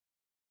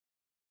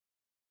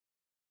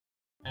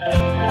All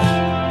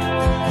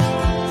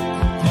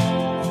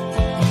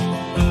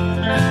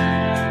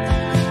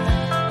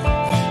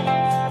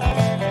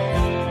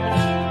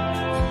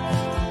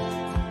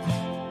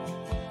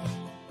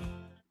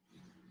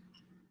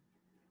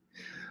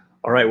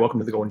right, welcome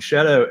to the Golden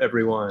Shadow,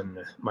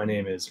 everyone. My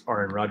name is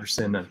Arran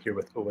Rogerson. I'm here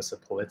with Alyssa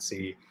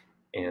Polizzi,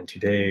 and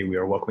today we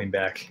are welcoming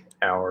back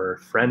our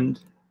friend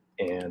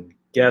and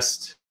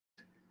guest,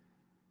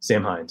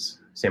 Sam Hinds.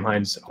 Sam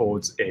Hinds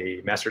holds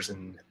a master's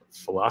in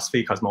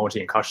philosophy,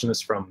 cosmology, and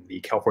consciousness from the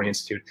California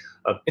Institute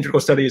of Integral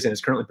Studies and is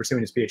currently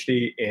pursuing his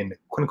PhD in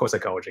clinical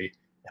psychology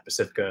at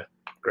Pacifica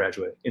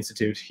Graduate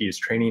Institute. He is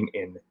training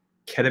in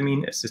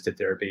ketamine-assisted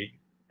therapy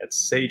at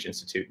Sage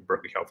Institute in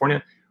Berkeley,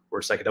 California, where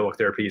psychedelic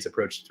therapy is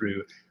approached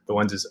through the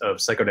lenses of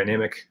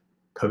psychodynamic,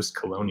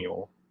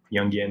 post-colonial,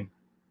 Jungian,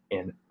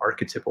 and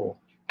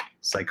archetypal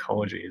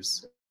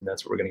psychologies. And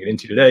that's what we're going to get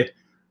into today.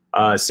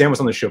 Sam was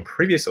on the show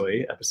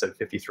previously, episode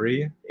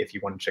 53. If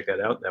you want to check that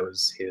out, that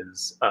was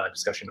his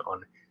discussion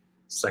on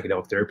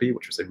psychedelic therapy,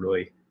 which was a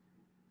really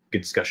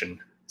good discussion.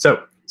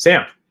 So,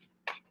 Sam,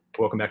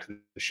 welcome back to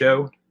the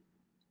show.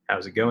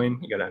 How's it going?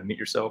 You got to unmute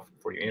yourself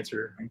before you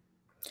answer.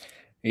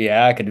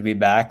 Yeah, good to be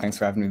back. Thanks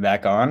for having me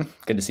back on.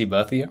 Good to see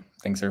both of you.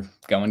 Things are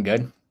going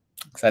good.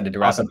 Excited to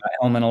wrap up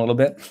Hillman a little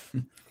bit.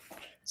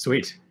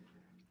 Sweet.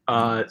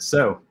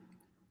 So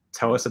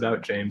tell us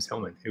about James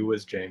Hillman. Who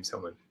was James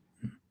Hillman?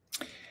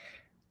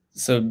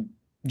 So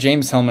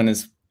James Hillman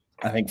is,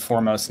 I think,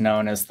 foremost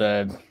known as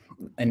the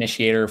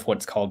initiator of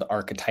what's called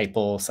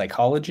archetypal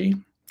psychology.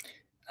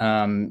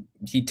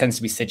 He tends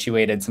to be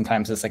situated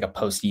sometimes as like a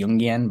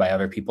post-Jungian by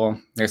other people.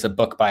 There's a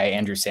book by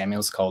Andrew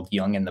Samuels called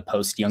Jung and the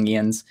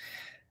Post-Jungians.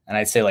 And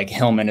I'd say like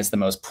Hillman is the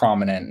most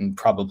prominent and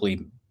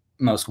probably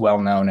most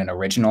well-known and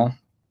original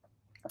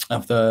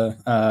of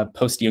the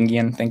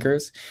post-Jungian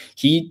thinkers.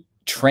 He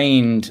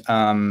trained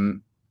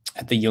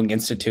at the Jung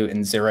Institute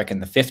in Zurich in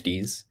the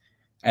 50s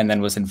and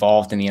then was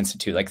involved in the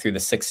Institute like through the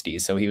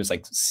 60s. So he was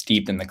like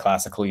steeped in the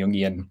classical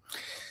Jungian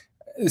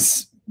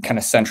kind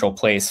of central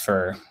place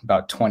for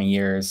about 20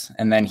 years.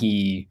 And then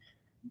he,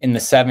 in the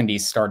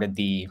 70s, started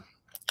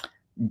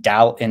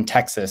in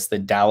Texas, the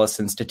Dallas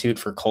Institute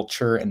for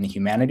Culture and the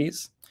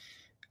Humanities.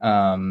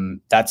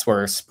 That's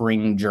where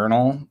Spring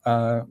Journal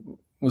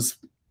was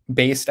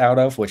based out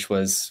of, which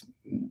was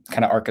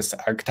kind of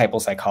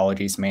archetypal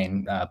psychology's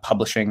main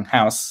publishing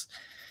house.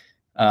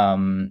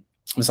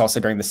 It was also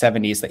during the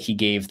 70s that he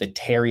gave the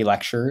Terry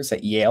Lectures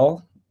at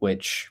Yale,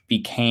 which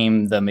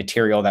became the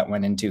material that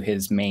went into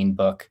his main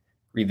book,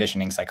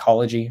 Revisioning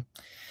Psychology.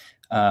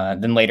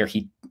 Then later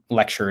he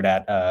lectured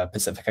at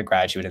Pacifica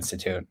Graduate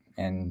Institute,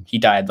 and he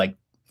died like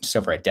just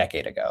over a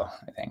decade ago,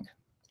 I think.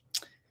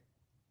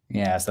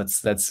 Yeah, so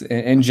that's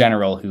in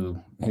general who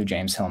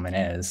James Hillman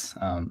is.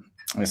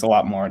 There's a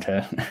lot more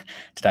to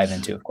dive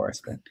into, of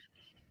course. But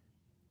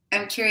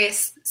I'm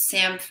curious,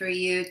 Sam, for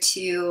you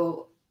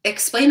to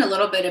explain a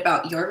little bit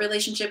about your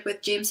relationship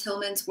with James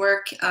Hillman's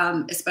work,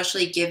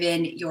 especially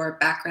given your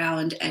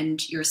background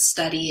and your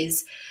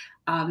studies.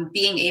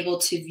 Being able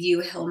to view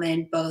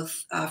Hillman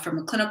both from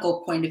a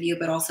clinical point of view,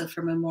 but also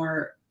from a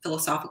more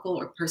philosophical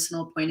or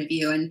personal point of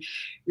view, and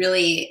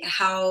really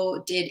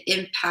how did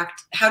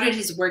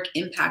his work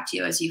impact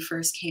you as you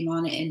first came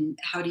on, and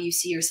how do you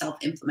see yourself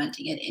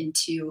implementing it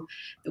into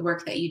the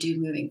work that you do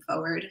moving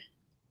forward?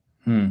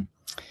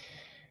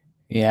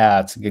 Yeah,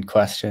 it's a good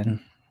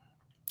question.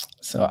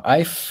 So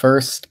I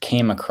first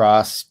came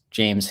across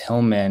James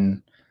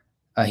Hillman.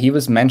 He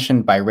was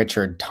mentioned by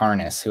Richard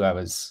Tarnas, who I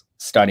was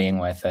studying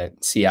with at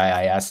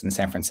CIIS in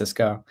San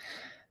Francisco.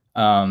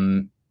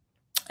 And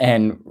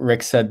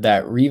Rick said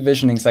that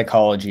Revisioning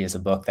Psychology is a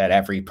book that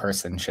every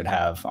person should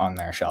have on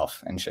their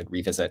shelf and should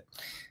revisit.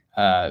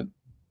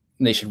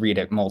 They should read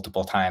it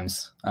multiple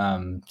times.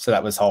 So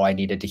that was all I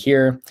needed to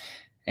hear.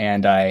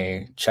 And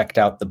I checked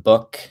out the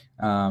book.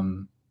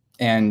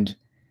 And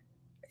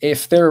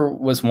if there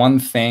was one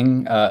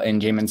thing in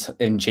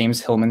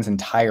James Hillman's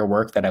entire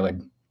work that I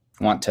would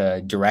want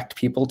to direct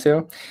people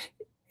to,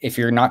 if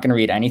you're not going to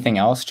read anything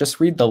else, just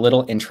read the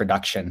little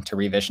introduction to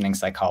Revisioning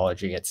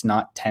Psychology. It's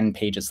not 10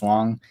 pages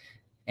long,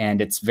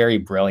 and it's very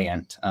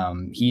brilliant.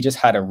 He just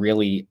had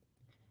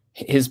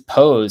his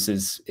prose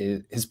is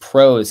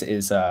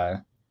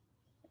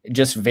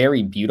just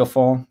very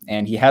beautiful,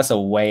 and he has a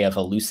way of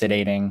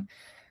elucidating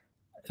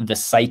the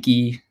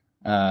psyche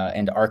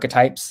and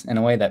archetypes in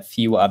a way that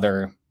few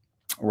other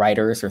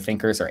writers or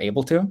thinkers are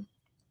able to.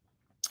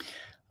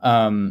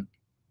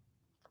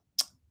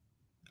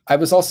 I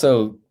was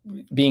also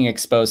being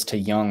exposed to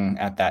Jung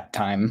at that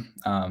time.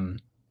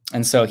 And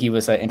so he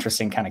was an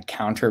interesting kind of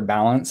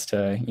counterbalance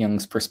to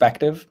Jung's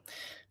perspective.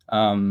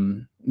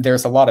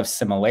 There's a lot of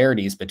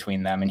similarities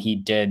between them. And he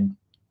did,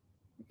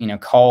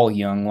 call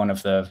Jung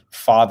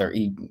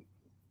he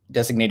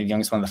designated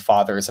Jung as one of the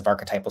fathers of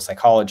archetypal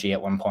psychology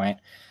at one point,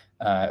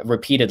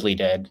 repeatedly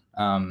did.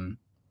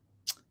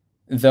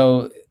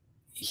 Though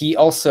he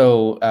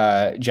also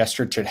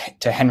gestured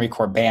to Henry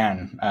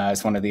Corbin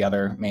as one of the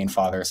other main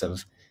fathers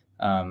of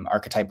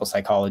archetypal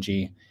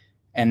psychology.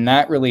 And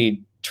that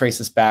really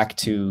traces back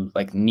to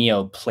like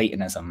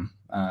Neoplatonism,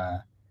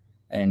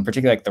 in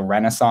particular, like the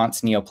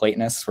Renaissance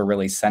Neoplatonists were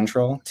really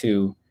central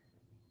to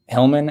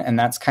Hillman, and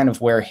that's kind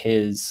of where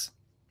his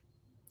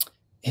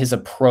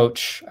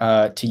approach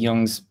to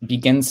Jung's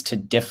begins to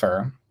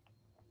differ.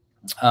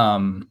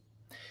 And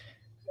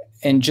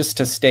just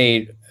to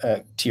state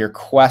to your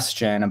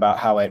question about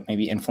how it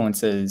maybe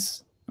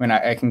influences, I mean,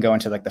 I can go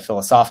into like the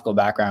philosophical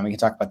background. We can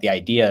talk about the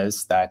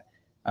ideas that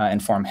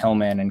inform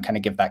Hillman and kind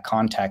of give that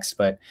context,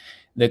 but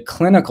the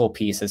clinical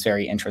piece is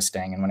very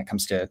interesting. And when it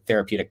comes to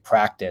therapeutic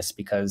practice,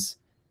 because,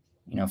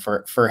 you know,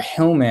 for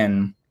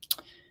Hillman,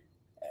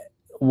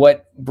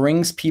 what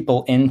brings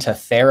people into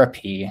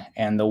therapy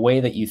and the way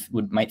that you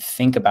might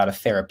think about a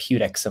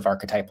therapeutics of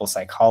archetypal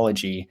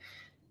psychology,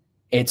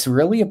 it's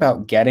really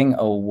about getting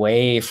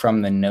away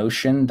from the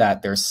notion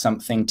that there's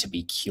something to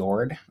be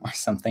cured or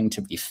something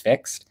to be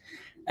fixed,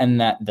 and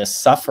that the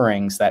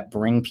sufferings that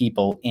bring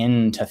people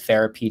into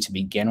therapy to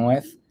begin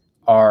with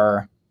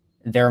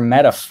they're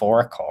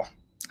metaphorical.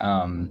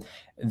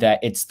 That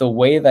it's the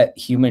way that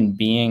human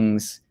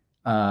beings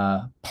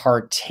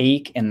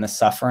partake in the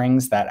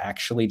sufferings that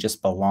actually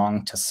just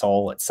belong to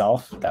soul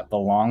itself, that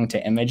belong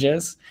to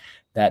images,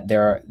 that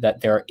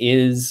there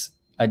is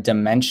a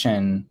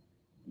dimension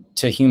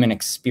to human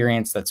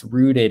experience that's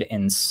rooted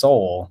in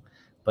soul,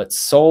 but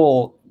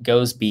soul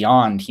goes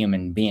beyond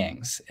human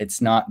beings.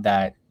 It's not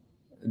that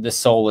the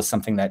soul is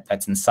something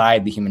that's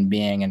inside the human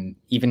being and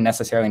even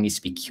necessarily needs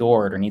to be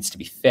cured or needs to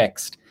be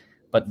fixed,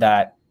 but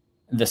that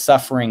the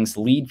sufferings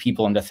lead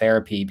people into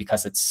therapy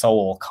because it's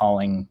soul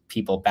calling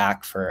people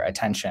back for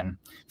attention,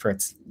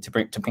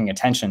 to bring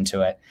attention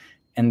to it.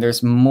 And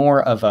there's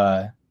more of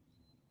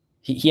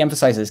he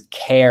emphasizes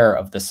care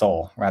of the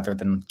soul rather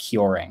than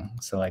curing.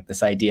 So like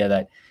this idea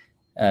that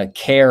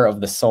care of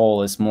the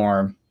soul is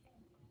more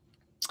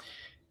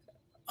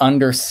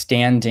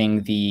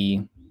understanding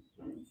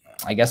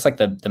I guess like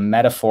the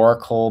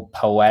metaphorical,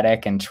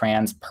 poetic, and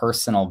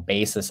transpersonal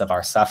basis of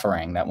our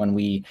suffering, that when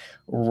we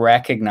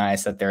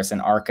recognize that there's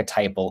an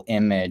archetypal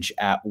image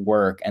at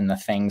work in the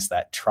things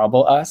that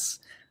trouble us,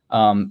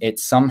 it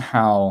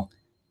somehow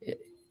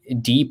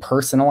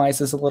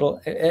depersonalizes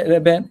a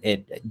bit,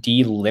 it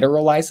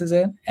deliteralizes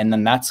it, and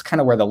then that's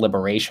kind of where the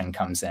liberation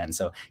comes in.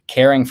 So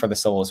caring for the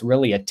soul is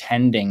really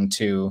attending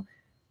to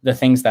the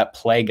things that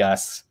plague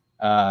us,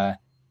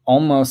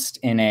 almost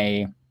in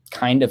a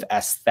kind of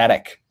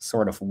aesthetic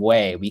sort of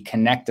way. We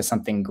connect to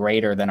something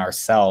greater than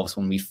ourselves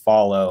when we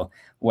follow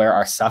where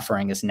our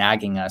suffering is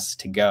nagging us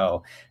to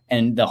go.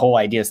 And the whole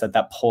idea is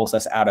that pulls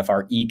us out of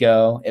our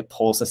ego. It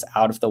pulls us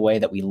out of the way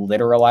that we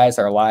literalize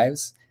our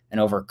lives and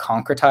over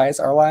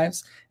concretize our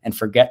lives, and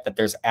forget that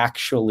there's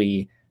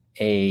actually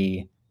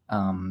a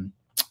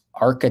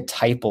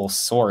archetypal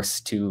source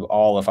to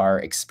all of our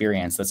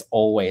experience that's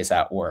always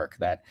at work,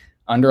 that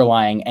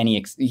underlying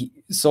any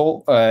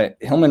soul,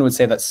 Hillman would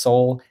say that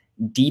soul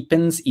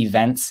deepens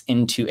events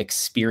into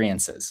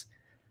experiences.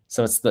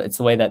 So it's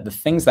the way that the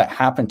things that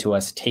happen to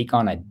us take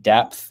on a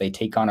depth, they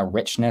take on a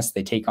richness,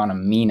 they take on a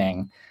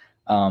meaning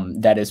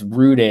that is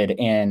rooted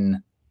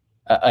in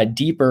a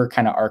deeper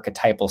kind of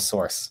archetypal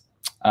source.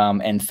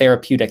 And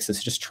therapeutics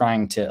is just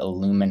trying to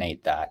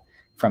illuminate that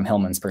from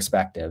Hillman's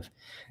perspective.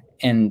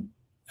 And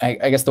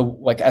I guess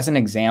as an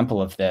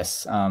example of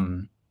this,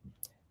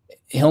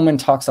 Hillman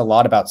talks a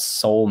lot about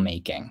soul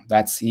making.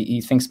 He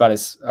thinks about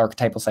his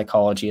archetypal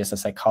psychology as a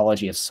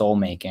psychology of soul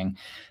making.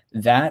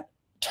 That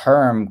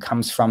term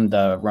comes from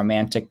the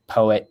romantic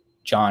poet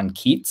John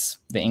Keats,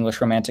 the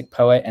English romantic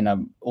poet, in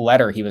a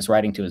letter he was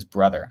writing to his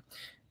brother.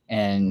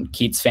 And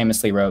Keats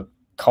famously wrote,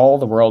 "Call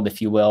the world,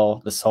 if you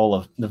will,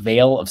 the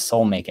veil of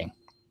soul making."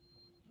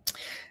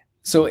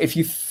 So if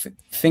you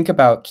think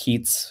about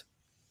Keats,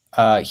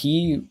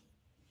 he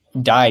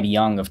died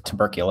young of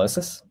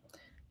tuberculosis.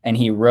 And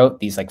he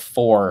wrote these like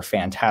 4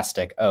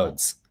 fantastic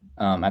odes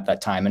at that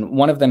time. And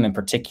one of them in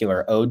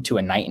particular, Ode to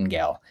a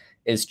Nightingale,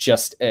 is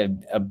just a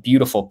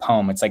beautiful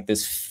poem. It's like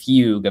this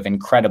fugue of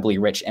incredibly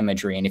rich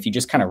imagery. And if you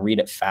just kind of read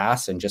it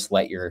fast and just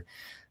let your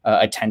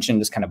attention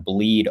just kind of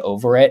bleed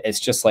over it, it's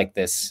just like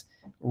this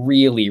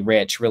really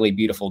rich, really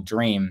beautiful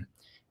dream.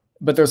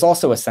 But there's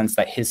also a sense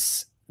that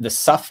the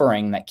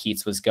suffering that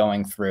Keats was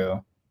going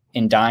through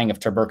in dying of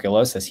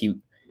tuberculosis, he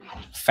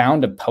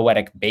found a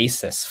poetic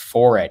basis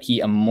for it. He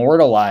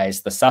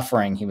immortalized the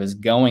suffering he was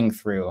going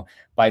through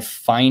by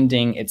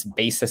finding its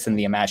basis in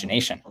the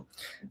imagination.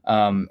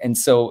 And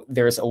so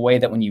there's a way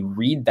that when you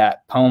read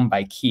that poem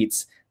by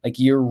Keats, like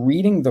you're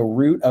reading the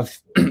root of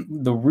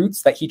the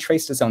roots that he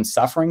traced his own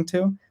suffering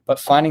to, but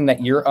finding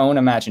that your own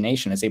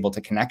imagination is able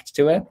to connect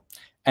to it,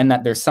 and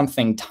that there's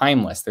something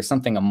timeless, there's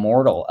something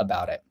immortal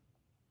about it.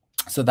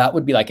 So that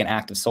would be like an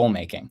act of soul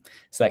making.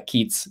 So that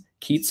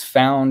Keats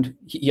found,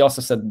 he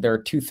also said there are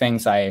 2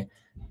 things I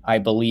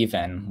believe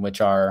in,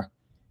 which are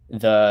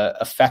the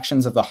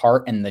affections of the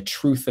heart and the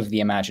truth of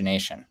the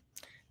imagination.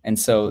 And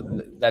so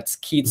that's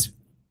Keats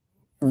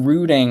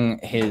rooting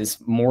his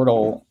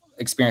mortal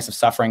experience of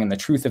suffering in the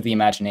truth of the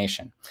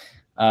imagination.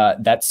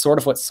 That's sort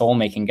of what soul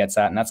making gets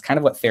at, and that's kind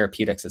of what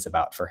therapeutics is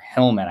about for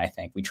Hillman. I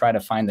think we try to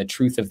find the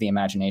truth of the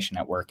imagination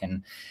at work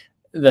and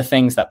the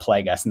things that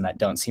plague us and that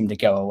don't seem to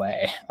go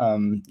away.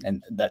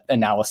 And that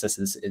analysis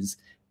is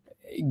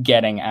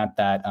getting at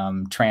that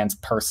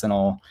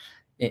transpersonal,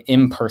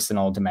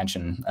 impersonal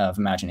dimension of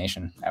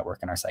imagination at work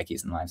in our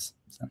psyches and lives.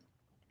 So,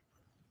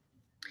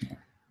 yeah.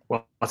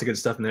 Well, lots of good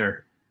stuff in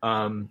there.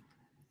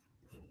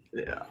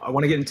 Yeah, I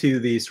want to get into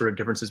the sort of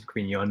differences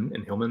between Jung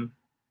and Hillman,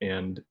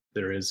 and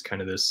there is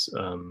kind of this,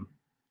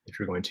 if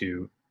you're going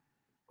to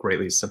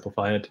greatly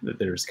simplify it, that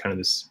there's kind of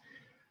this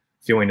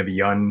feeling of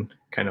Jung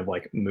kind of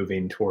like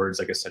moving towards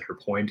like a center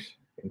point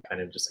and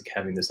kind of just like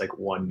having this like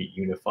one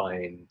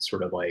unifying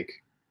sort of like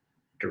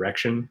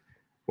direction,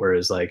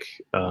 whereas like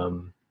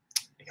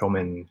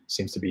Hillman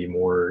seems to be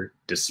more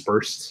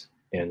dispersed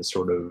and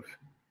sort of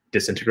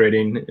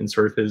disintegrating in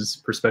sort of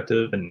his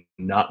perspective and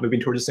not moving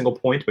towards a single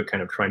point, but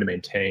kind of trying to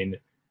maintain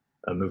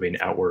moving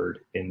outward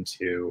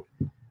into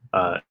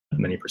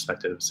many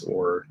perspectives,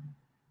 or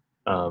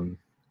you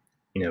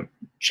know,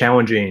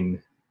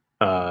 challenging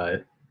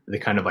the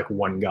kind of like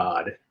one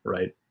God,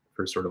 right,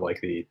 for sort of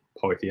like the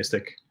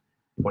polytheistic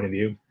point of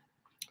view.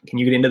 Can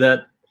you get into that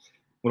a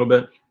little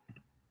bit?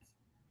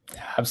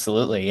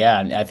 Absolutely, yeah.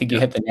 And I think you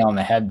hit the nail on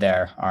the head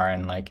there,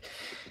 Arran. Like,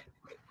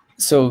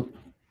 so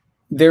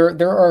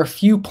there are a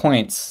few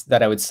points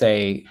that I would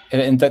say,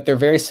 and that they're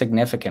very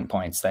significant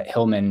points, that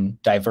Hillman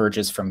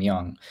diverges from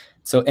Jung.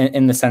 So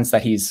in the sense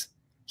that he's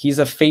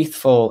a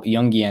faithful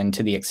Jungian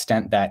to the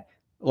extent that,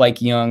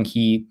 like Jung,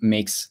 he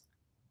makes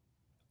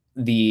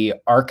the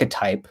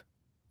archetype,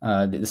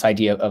 this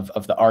idea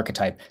of the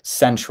archetype,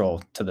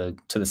 central to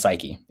the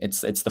psyche.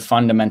 It's the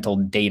fundamental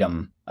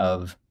datum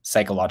of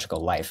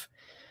psychological life.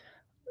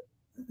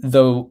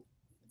 Though,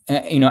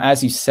 you know,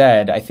 as you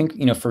said, I think,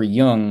 you know, for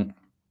Jung,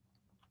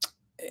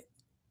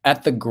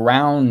 at the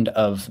ground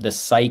of the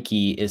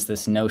psyche is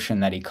this notion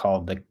that he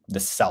called the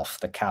self,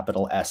 the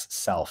capital S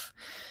self.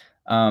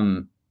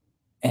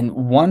 And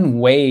one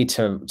way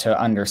to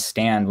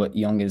understand what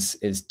Jung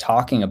is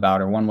talking about,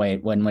 or one way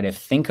to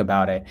think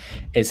about it,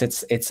 is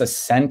it's a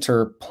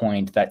center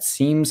point that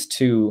seems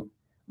to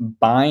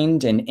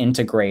bind and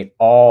integrate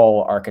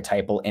all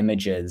archetypal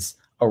images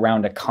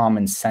around a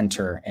common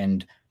center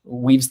and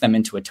weaves them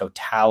into a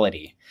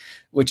totality,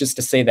 which is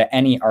to say that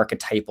any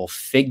archetypal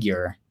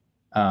figure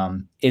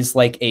is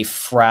like a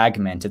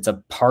fragment. It's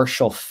a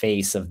partial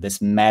face of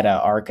this meta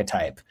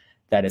archetype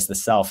that is the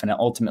self, and it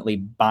ultimately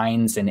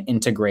binds and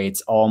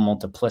integrates all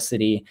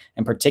multiplicity,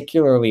 and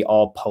particularly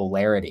all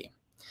polarity.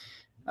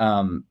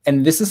 And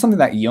this is something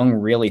that Jung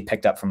really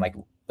picked up from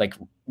like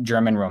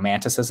German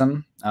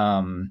Romanticism.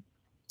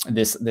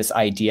 This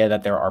idea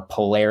that there are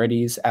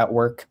polarities at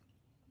work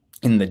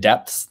in the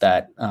depths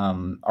that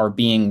are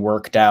being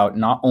worked out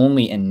not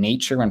only in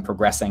nature and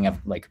progressing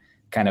of like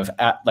kind of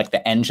at like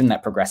the engine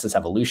that progresses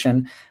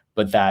evolution,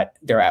 but that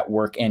they're at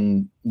work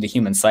in the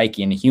human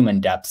psyche and the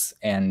human depths,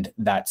 and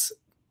that's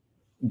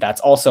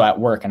also at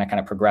work in a kind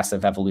of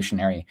progressive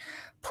evolutionary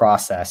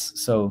process.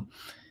 So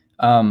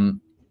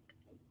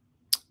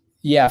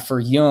yeah, for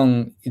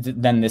Jung,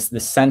 then the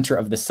center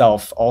of the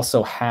self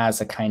also has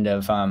a kind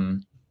of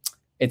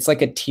it's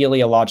like a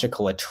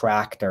teleological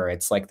attractor.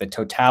 It's like the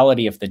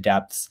totality of the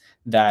depths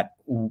that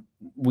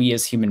we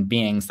as human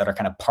beings that are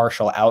kind of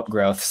partial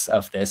outgrowths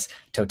of this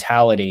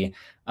totality,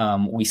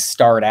 we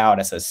start out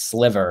as a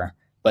sliver,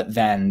 but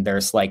then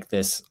there's like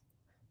this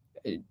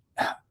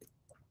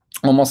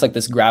almost like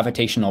this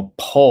gravitational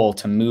pull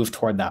to move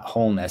toward that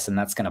wholeness. And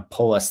that's going to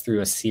pull us through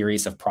a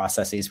series of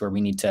processes where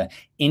we need to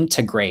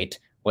integrate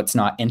what's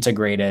not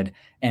integrated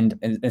and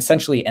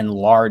essentially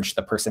enlarge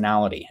the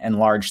personality,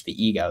 enlarge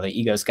the ego. The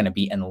ego is going to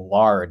be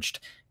enlarged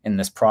in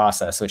this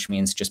process, which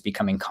means just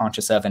becoming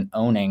conscious of and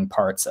owning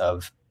parts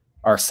of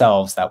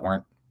ourselves that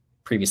weren't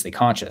previously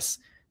conscious.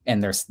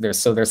 And there's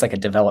like a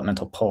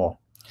developmental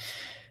pull.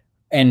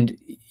 And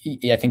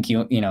I think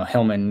you know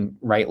Hillman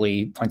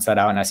rightly points that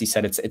out. And as he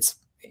said,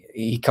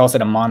 he calls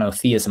it a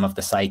monotheism of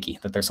the psyche,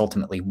 that there's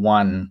ultimately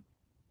one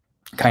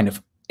kind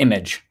of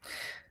image.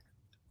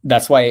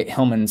 That's why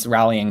Hillman's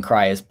rallying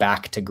cry is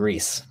back to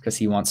Greece, because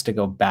he wants to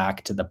go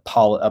back to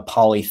a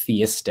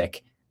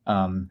polytheistic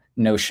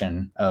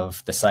notion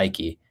of the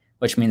psyche,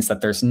 which means that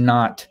there's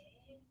not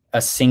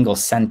a single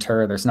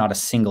center, there's not a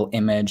single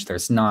image,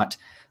 there's not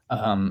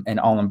an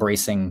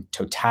all-embracing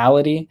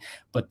totality,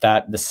 but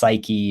that the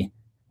psyche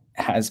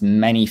has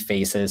many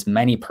faces,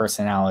 many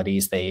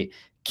personalities. They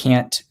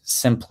can't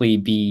simply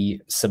be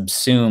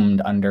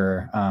subsumed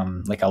under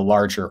like a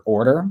larger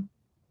order.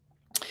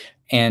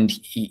 And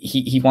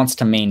he wants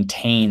to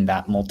maintain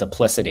that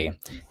multiplicity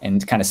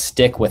and kind of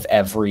stick with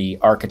every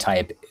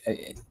archetype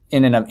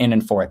in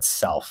and for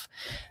itself.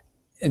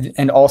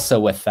 And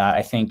also with that,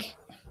 I think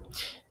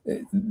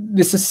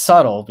this is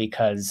subtle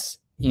because,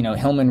 you know,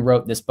 Hillman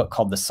wrote this book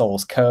called The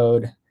Soul's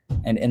Code.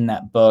 And in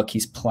that book,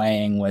 he's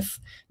playing with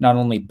not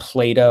only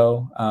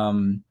Plato,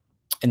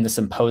 in the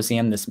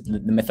Symposium,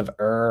 the myth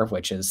of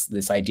which is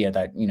this idea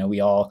that, you know, we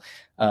all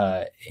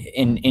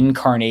in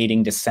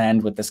incarnating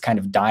descend with this kind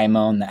of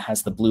daimon that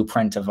has the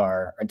blueprint of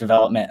our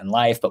development in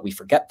life, but we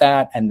forget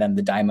that, and then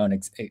the daimon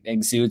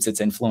exudes its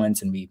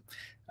influence, and we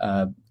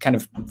kind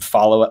of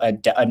follow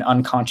an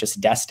unconscious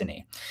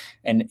destiny.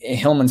 And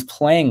Hillman's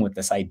playing with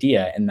this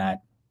idea in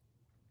that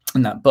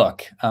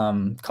book,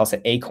 calls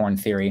it acorn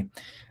theory.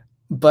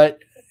 But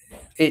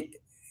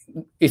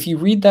if you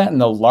read that in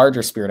the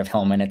larger spirit of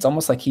Hillman, it's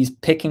almost like he's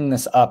picking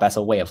this up as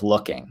a way of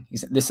looking.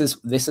 This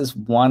is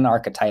one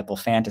archetypal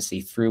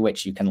fantasy through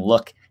which you can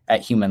look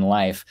at human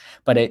life.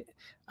 But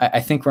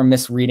I think we're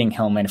misreading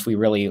Hillman if we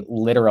really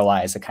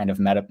literalize a kind of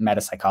meta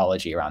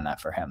psychology around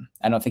that for him.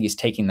 I don't think he's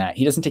taking that.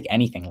 He doesn't take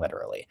anything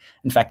literally.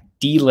 In fact,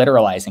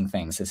 deliteralizing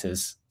things is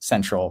his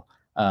central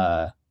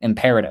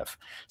imperative.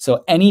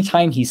 So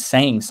anytime he's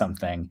saying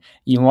something,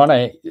 you want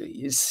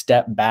to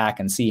step back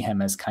and see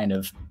him as kind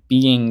of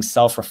being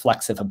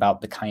self-reflexive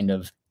about the kind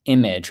of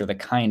image or the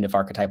kind of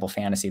archetypal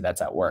fantasy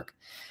that's at work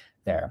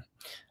there.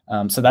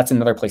 So that's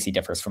another place he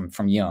differs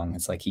from Jung.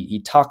 It's like he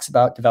talks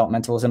about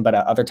developmentalism, but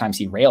at other times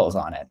he rails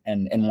on it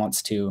and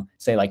wants to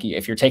say, like,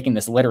 if you're taking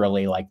this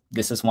literally, like,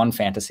 this is one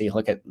fantasy,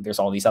 look at, there's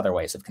all these other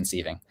ways of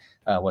conceiving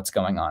what's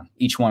going on,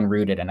 each one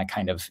rooted in a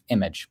kind of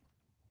image.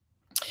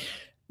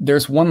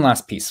 There's one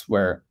last piece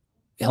where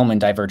Hillman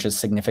diverges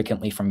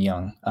significantly from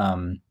Jung,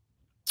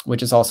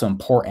 which is also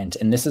important.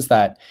 And this is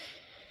that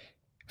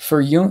for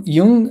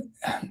Jung,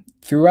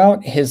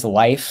 throughout his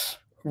life,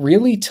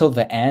 really till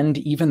the end,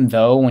 even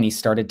though when he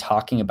started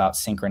talking about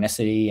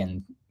synchronicity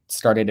and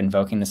started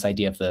invoking this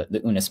idea of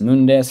the unus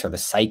mundus or the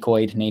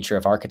psychoid nature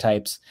of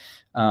archetypes,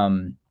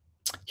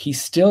 he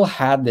still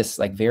had this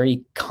like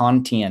very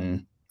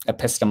Kantian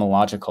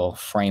epistemological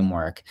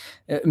framework,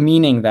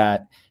 meaning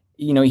that,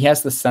 you know, he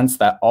has the sense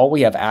that all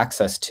we have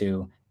access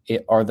to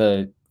are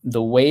the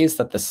ways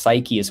that the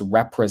psyche is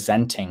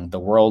representing the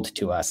world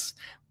to us,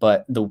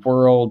 but the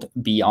world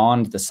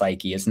beyond the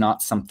psyche is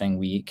not something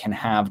we can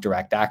have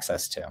direct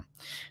access to.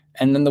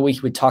 And then the way he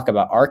would talk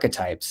about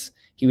archetypes,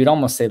 he would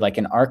almost say like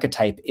an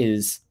archetype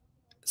is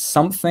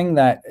something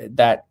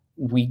that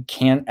we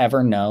can't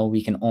ever know.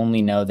 We can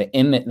only know the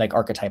image, like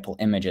archetypal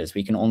images.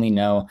 We can only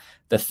know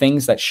the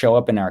things that show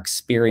up in our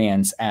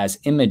experience as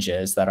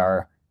images that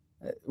are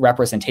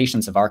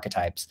representations of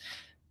archetypes.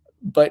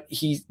 But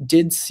he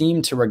did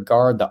seem to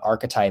regard the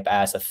archetype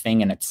as a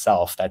thing in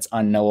itself that's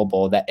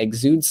unknowable, that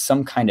exudes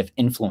some kind of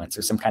influence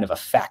or some kind of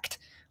effect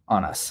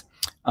on us.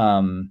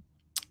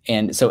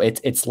 And so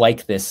it's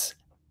like this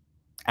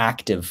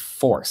active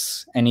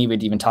force. And he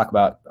would even talk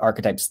about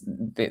archetypes,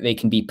 they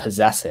can be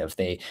possessive,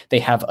 they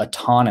have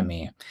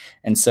autonomy.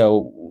 And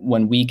so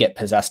when we get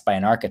possessed by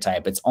an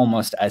archetype, it's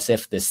almost as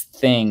if this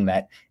thing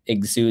that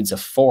exudes a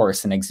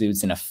force and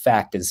exudes an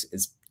effect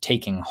is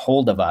taking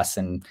hold of us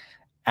and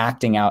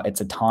acting out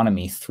its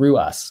autonomy through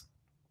us.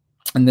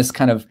 And this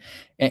kind of,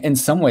 in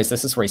some ways,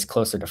 this is where he's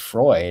closer to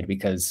Freud,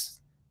 because,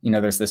 you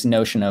know, there's this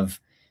notion of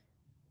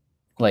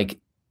like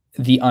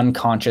the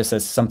unconscious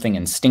as something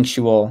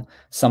instinctual,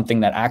 something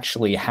that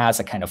actually has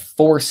a kind of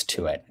force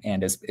to it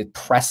and is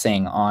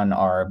pressing on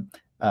our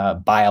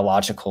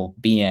biological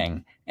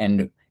being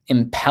and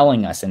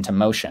impelling us into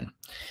motion.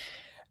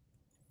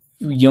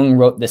 Jung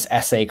wrote this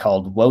essay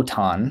called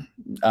Wotan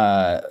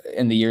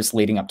in the years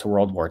leading up to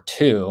World War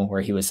II,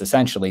 where he was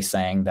essentially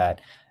saying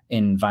that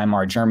in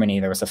Weimar Germany,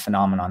 there was a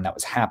phenomenon that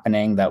was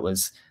happening that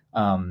was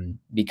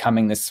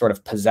becoming this sort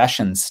of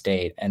possession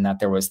state, and that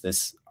there was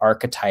this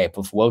archetype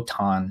of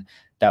Wotan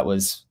that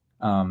was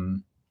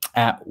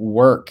at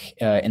work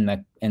in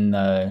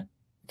the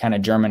kind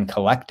of German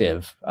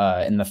collective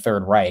in the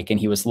Third Reich. And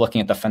he was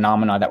looking at the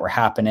phenomena that were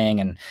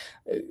happening and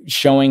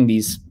showing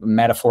these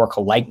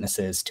metaphorical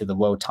likenesses to the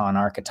Wotan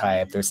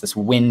archetype. There's this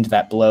wind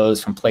that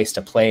blows from place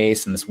to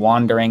place, and this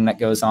wandering that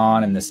goes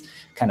on, and this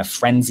kind of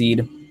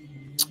frenzied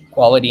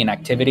quality and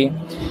activity.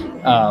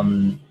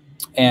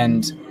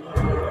 And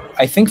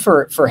I think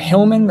for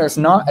Hillman, there's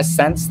not a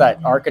sense that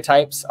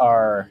archetypes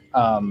are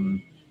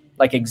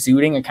like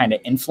exuding a kind of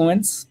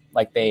influence,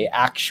 like they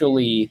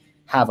actually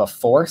have a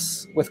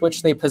force with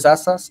which they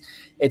possess us.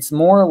 It's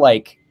more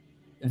like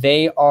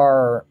they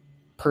are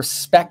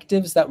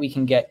perspectives that we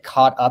can get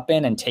caught up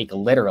in and take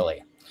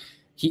literally.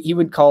 He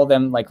would call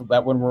them like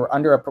that when we're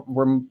under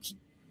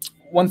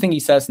one thing he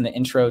says in the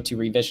intro to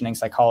Revisioning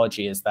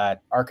Psychology is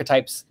that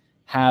archetypes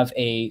have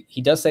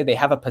he does say they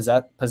have a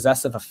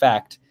possessive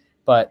effect,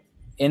 but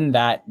in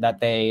that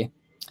they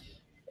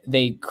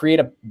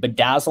create a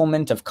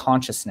bedazzlement of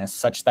consciousness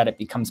such that it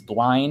becomes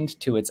blind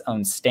to its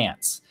own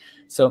stance.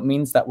 So it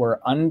means that we're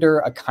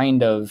under a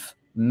kind of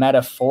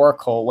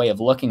metaphorical way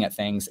of looking at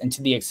things. And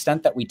to the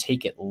extent that we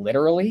take it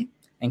literally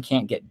and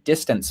can't get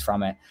distance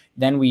from it,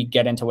 then we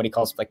get into what he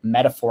calls like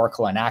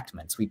metaphorical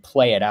enactments. We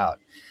play it out.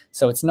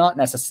 So it's not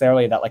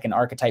necessarily that like an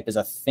archetype is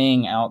a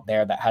thing out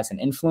there that has an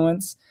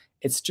influence.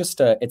 It's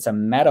just it's a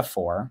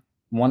metaphor,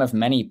 one of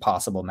many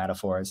possible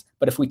metaphors.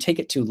 But if we take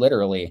it too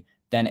literally,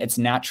 then it's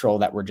natural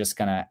that we're just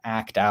going to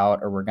act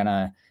out, or we're going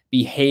to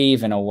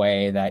behave in a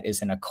way that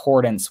is in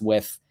accordance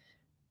with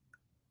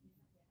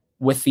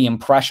with the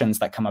impressions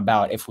that come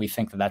about if we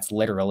think that that's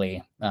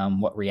literally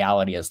what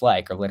reality is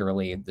like, or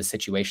literally the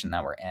situation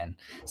that we're in.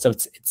 So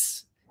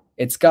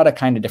it's got a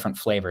kind of different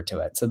flavor to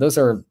it. So those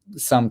are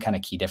some kind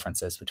of key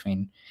differences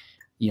between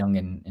Jung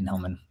and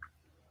Hillman.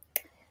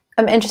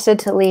 I'm interested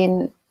to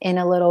lean in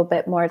a little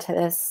bit more to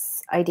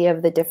this idea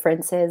of the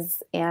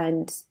differences.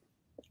 And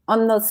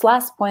on this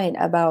last point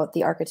about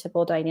the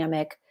archetypal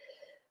dynamic,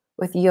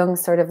 with Jung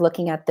sort of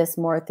looking at this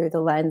more through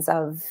the lens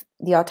of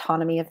the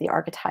autonomy of the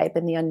archetype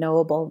and the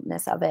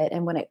unknowableness of it.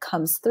 And when it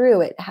comes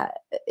through, it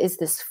is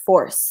this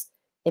force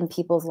in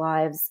people's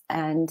lives.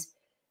 And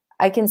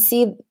I can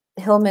see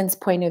Hillman's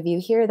point of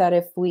view here, that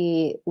if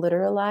we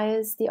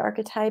literalize the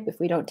archetype, if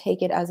we don't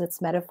take it as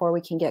its metaphor,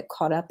 we can get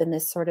caught up in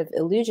this sort of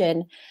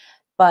illusion.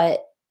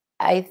 But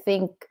I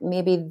think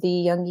maybe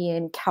the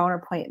Jungian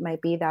counterpoint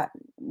might be that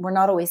we're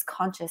not always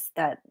conscious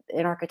that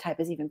an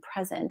archetype is even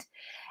present.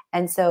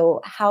 And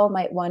so how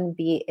might one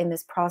be in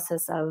this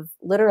process of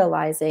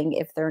literalizing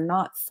if they're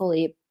not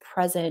fully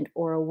present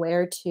or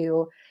aware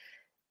to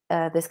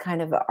this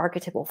kind of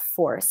archetypal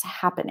force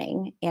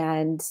happening?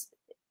 And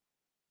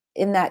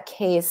in that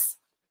case,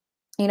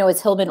 you know,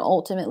 is Hillman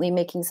ultimately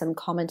making some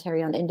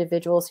commentary on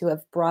individuals who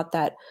have brought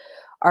that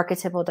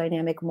archetypal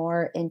dynamic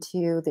more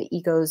into the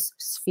ego's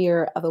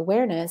sphere of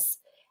awareness?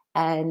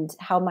 And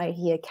how might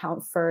he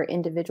account for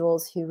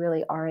individuals who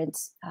really aren't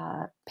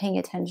paying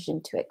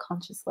attention to it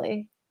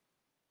consciously?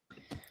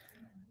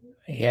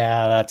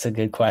 Yeah, that's a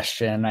good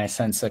question. I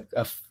sense a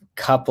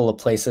couple of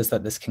places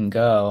that this can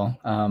go.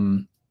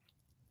 And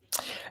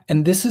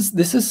this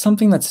is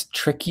something that's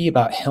tricky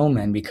about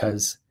Hillman,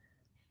 because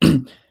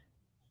you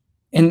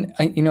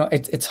know,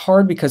 it's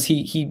hard because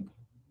he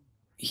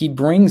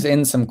brings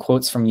in some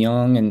quotes from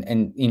Jung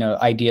and you know,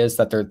 ideas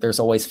that there's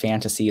always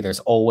fantasy,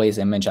 there's always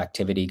image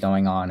activity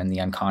going on in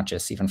the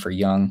unconscious, even for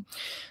Jung.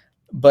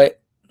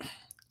 But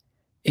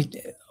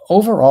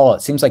overall,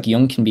 it seems like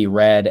Jung can be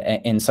read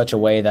in such a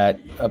way that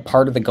a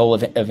part of the goal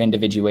of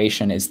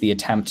individuation is the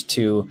attempt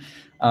to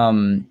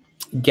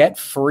get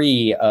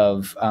free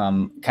of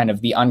kind of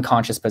the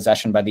unconscious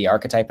possession by the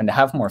archetype, and to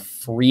have more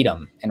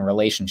freedom in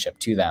relationship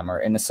to them, or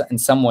in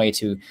some way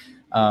to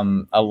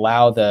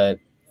allow the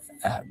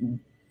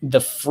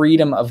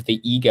freedom of the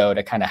ego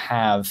to kind of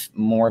have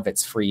more of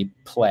its free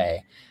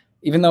play,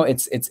 even though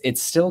it's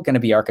still going to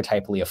be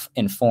archetypally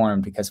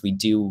informed, because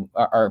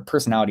our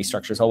personality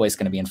structure is always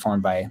going to be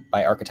informed by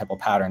archetypal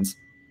patterns.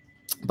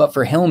 But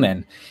for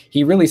Hillman,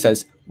 he really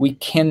says we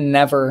can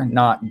never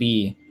not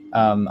be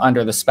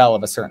under the spell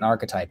of a certain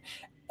archetype.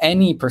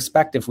 Any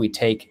perspective we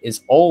take is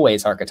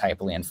always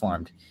archetypally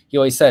informed. He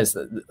always says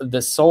that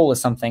the soul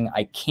is something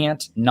I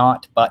can't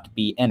not but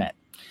be in it.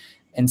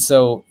 And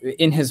so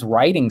in his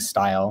writing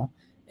style,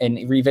 in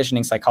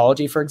Revisioning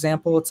Psychology, for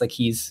example, it's like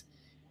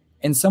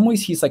in some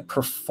ways he's like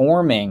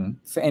performing,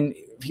 and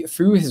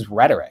through his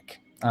rhetoric,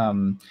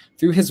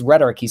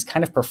 he's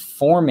kind of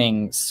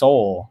performing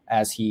soul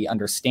as he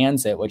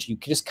understands it, which you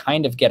could just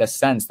kind of get a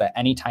sense that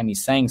anytime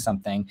he's saying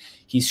something,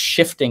 he's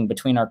shifting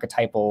between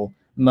archetypal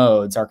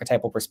modes,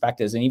 archetypal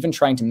perspectives, and even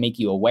trying to make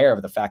you aware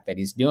of the fact that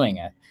he's doing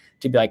it,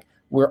 to be like,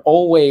 we're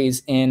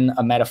always in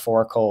a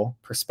metaphorical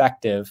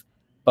perspective,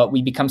 but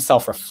we become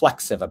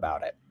self-reflexive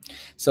about it.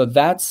 So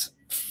that's,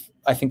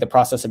 I think, the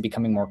process of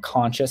becoming more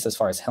conscious as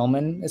far as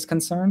Hillman is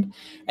concerned.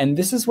 And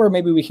this is where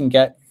maybe we can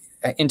get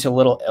into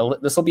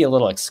this will be a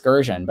little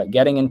excursion, but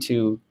getting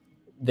into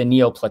the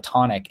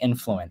Neoplatonic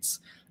influence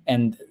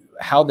and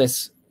how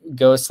this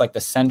goes to like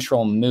the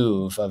central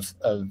move of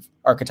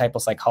archetypal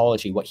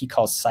psychology, what he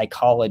calls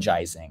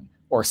psychologizing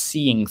or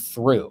seeing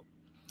through.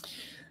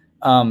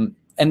 And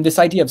this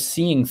idea of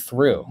seeing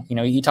through, you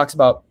know, he talks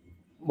about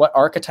what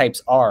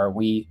archetypes are.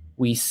 We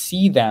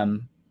see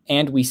them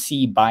and we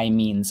see by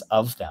means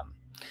of them.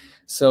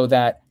 So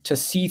that to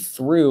see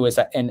through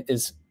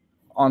is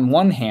on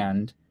one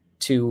hand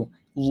to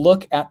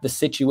look at the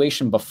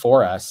situation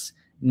before us,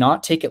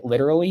 not take it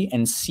literally,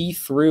 and see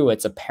through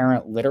its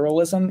apparent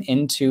literalism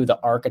into the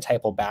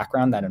archetypal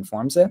background that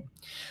informs it.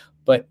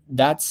 But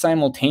that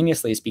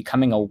simultaneously is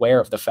becoming aware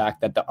of the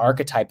fact that the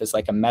archetype is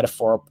like a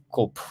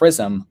metaphorical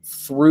prism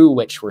through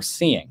which we're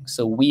seeing.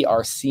 So we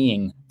are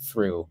seeing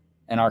through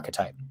an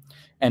archetype.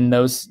 And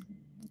those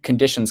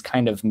conditions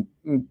kind of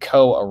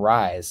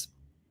co-arise.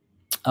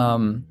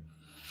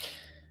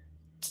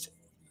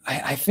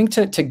 I think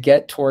to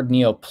get toward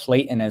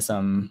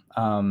Neoplatonism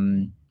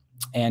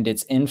and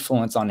its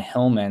influence on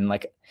Hillman,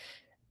 like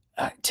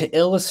to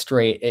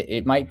illustrate,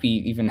 it might be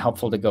even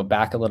helpful to go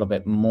back a little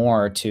bit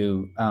more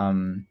to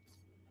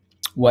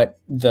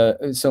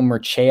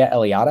Mircea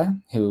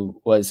Eliade,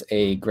 who was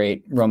a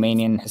great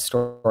Romanian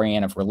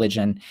historian of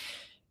religion.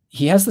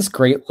 He has this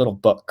great little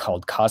book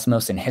called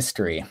Cosmos in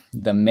History,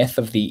 The Myth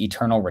of the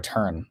Eternal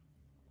Return.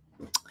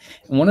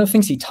 And one of the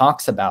things he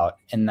talks about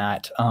in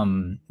that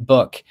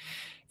book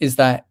is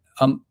that,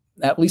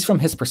 at least from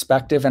his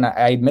perspective, and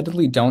I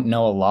admittedly don't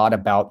know a lot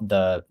about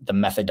the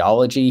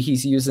methodology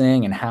he's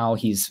using and how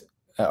he's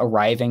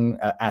arriving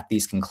at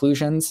these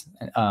conclusions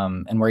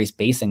and where he's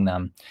basing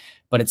them,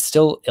 but it's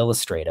still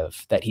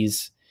illustrative that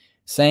he's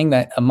saying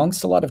that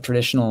amongst a lot of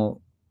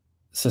traditional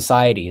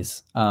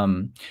societies,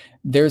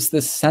 there's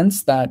this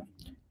sense that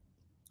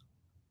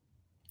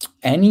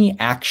any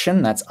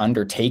action that's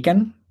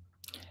undertaken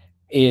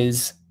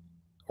is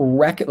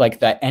like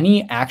that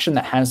any action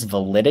that has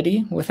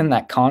validity within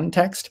that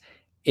context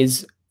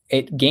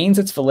it gains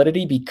its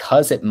validity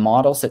because it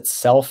models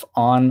itself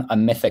on a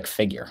mythic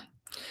figure,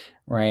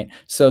 right?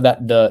 So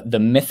that the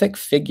mythic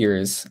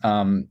figures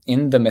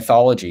in the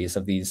mythologies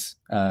of these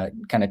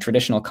kind of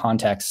traditional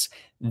contexts,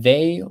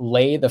 they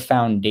lay the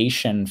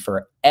foundation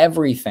for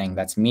everything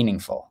that's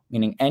meaningful,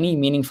 meaning any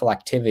meaningful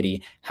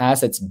activity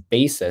has its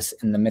basis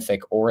in the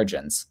mythic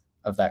origins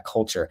of that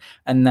culture,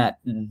 and that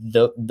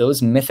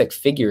those mythic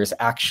figures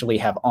actually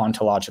have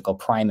ontological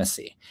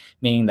primacy,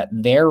 meaning that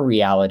their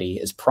reality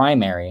is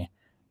primary,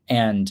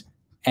 and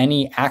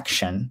any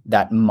action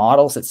that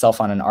models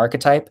itself on an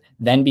archetype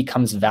then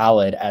becomes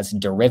valid as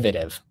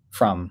derivative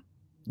from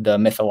the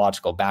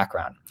mythological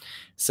background.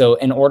 So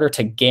in order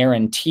to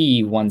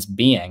guarantee one's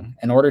being,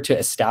 in order to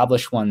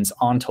establish one's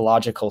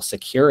ontological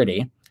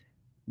security,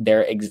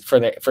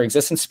 for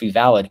existence to be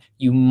valid,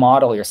 you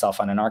model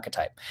yourself on an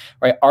archetype,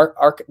 right?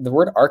 The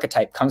word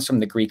archetype comes from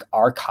the Greek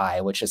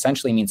archai, which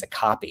essentially means a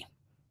copy,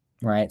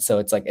 right? So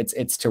it's like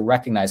it's to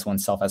recognize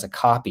oneself as a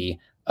copy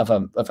of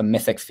a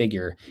mythic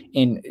figure.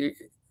 In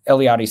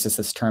Eliade uses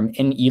this term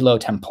in illo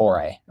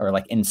tempore, or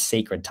like in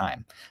sacred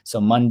time.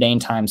 So mundane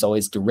time is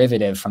always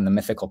derivative from the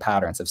mythical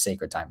patterns of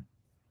sacred time.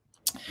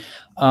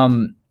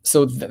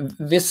 So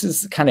this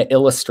is kind of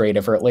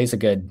illustrative, or it lays a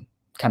good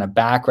kind of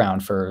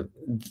background for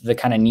the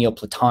kind of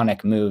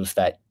Neoplatonic move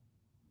that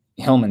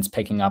Hillman's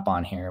picking up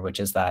on here, which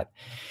is that,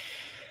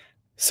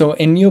 so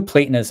in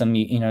Neoplatonism,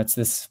 you know, it's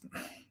this,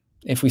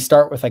 if we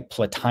start with like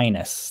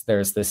Plotinus,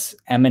 there's this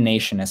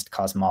emanationist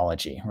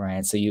cosmology,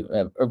 right? So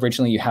you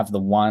originally you have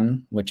the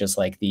one, which is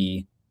like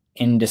the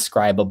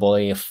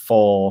indescribably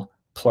full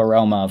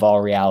pleroma of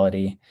all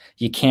reality.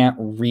 You can't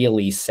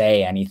really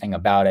say anything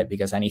about it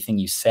because anything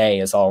you say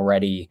is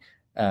already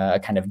a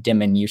kind of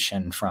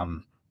diminution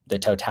from the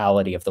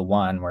totality of the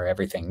one, where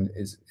everything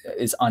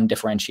is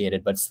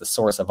undifferentiated, but it's the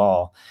source of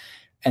all.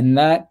 And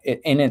that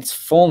in its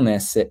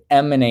fullness, it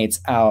emanates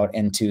out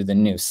into the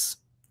nous,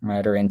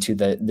 right? Or into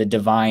the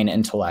divine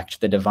intellect,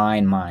 the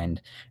divine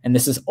mind. And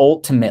this is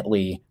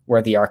ultimately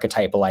where the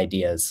archetypal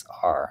ideas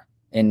are,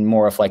 in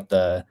more of like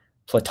the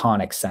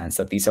Platonic sense,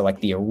 that these are like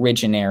the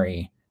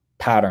originary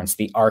patterns,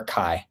 the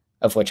archai,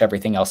 of which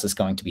everything else is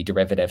going to be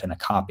derivative and a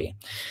copy.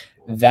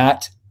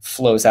 That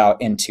flows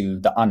out into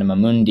the anima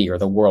mundi, or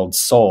the world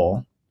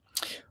soul,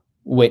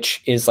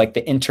 which is like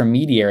the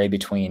intermediary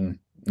between,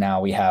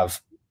 now we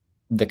have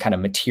the kind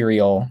of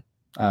material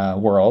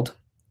world,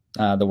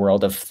 the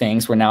world of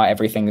things, where now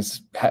everything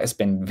has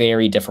been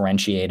very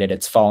differentiated.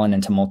 It's fallen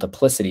into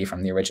multiplicity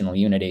from the original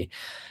unity.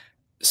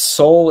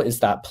 Soul is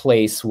that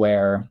place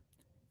where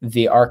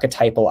the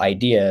archetypal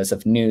ideas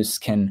of nous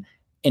can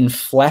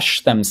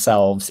enflesh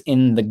themselves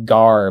in the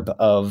garb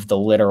of the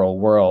literal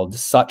world,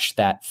 such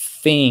that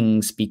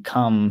things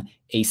become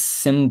a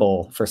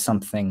symbol for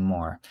something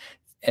more.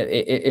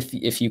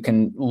 If you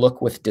can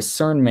look with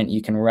discernment,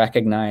 you can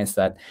recognize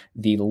that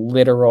the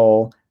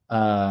literal,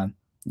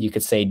 you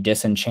could say,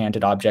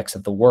 disenchanted objects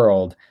of the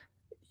world,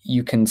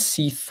 you can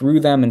see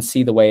through them and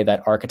see the way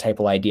that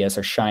archetypal ideas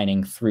are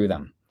shining through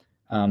them.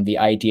 The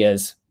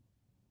ideas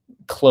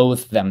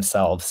clothe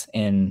themselves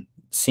in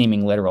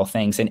seeming literal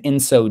things, and in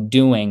so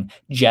doing,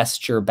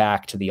 gesture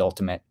back to the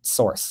ultimate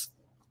source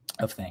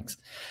of things.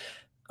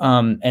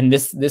 And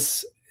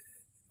this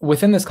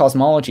within this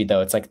cosmology,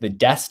 though, it's like the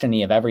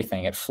destiny of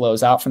everything. It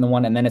flows out from the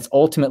one, and then it's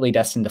ultimately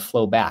destined to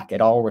flow back.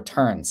 It all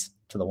returns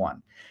to the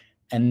one.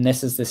 And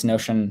this is this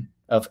notion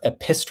of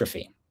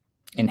epistrophe.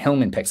 And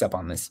Hillman picks up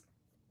on this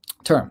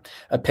term.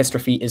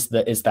 Epistrophe is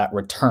that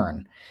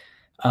return.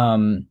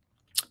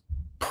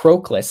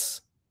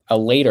 Proclus, a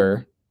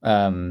later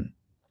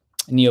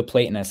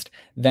Neoplatonist,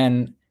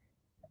 then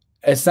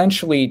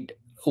essentially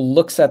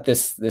looks at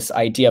this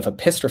idea of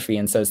epistrophe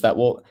and says that,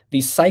 well,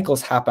 these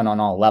cycles happen on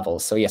all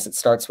levels. So yes, it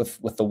starts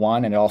with the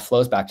one and it all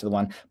flows back to the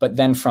one, but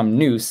then from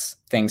nous,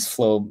 things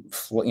flow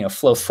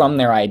from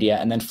their idea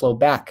and then flow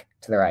back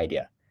to their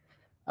idea.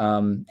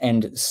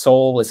 And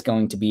soul is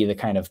going to be the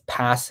kind of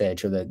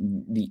passage, or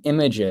the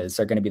images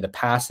are going to be the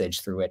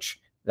passage through which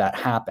that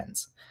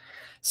happens.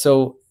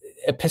 So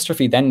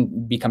epistrophe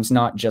then becomes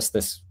not just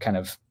this kind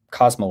of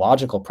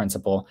cosmological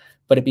principle,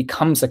 but it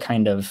becomes a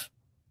kind of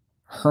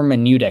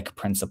hermeneutic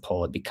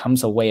principle. It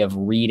becomes a way of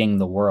reading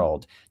the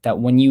world, that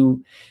when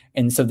you,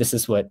 and so this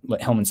is what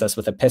Hillman says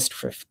with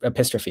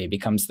epistrophe, it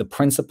becomes the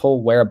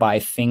principle whereby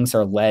things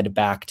are led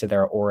back to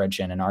their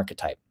origin and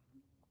archetype.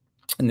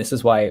 And this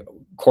is why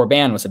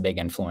Corban was a big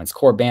influence.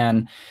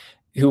 Corban,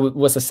 who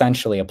was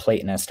essentially a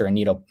Platonist or a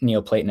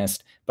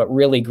Neoplatonist, but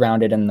really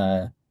grounded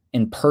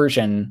in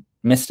Persian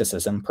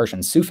mysticism,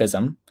 Persian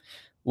Sufism,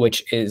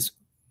 which is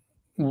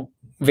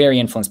very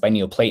influenced by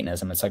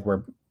Neoplatonism. It's like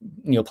where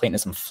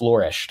Neoplatonism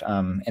flourished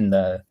in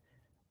the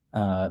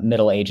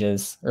Middle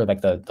Ages, or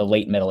like the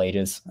late Middle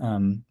Ages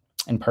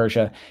in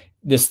Persia.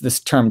 this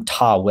term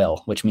ta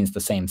will, which means the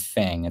same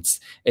thing.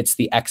 It's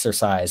the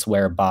exercise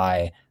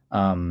whereby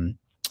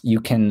you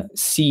can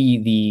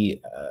see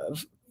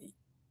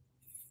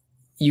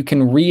you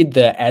can read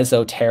the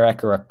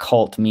esoteric or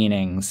occult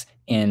meanings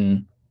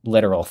in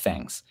literal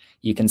things.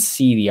 You can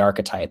see the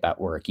archetype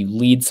at work. You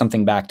lead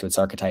something back to its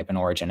archetype and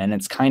origin, and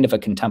it's kind of a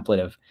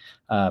contemplative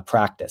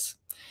practice.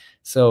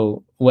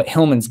 So what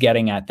Hillman's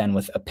getting at then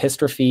with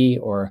epistrophe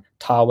or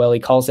ta will, he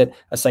calls it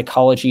a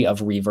psychology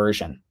of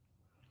reversion,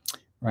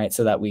 right?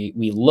 So that we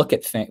look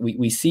at things,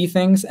 we see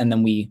things, and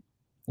then we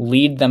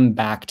lead them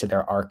back to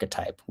their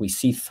archetype. We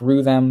see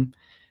through them.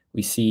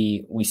 We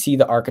see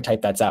the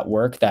archetype that's at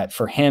work, that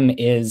for him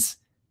is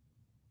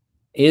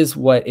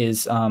what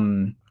is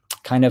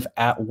kind of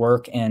at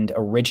work and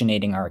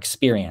originating our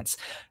experience.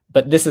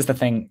 But this is the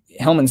thing,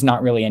 Hillman's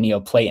not really a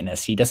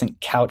Neoplatonist. He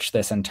doesn't couch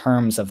this in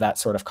terms of that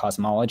sort of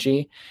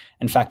cosmology.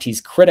 In fact,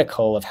 he's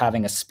critical of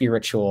having a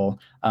spiritual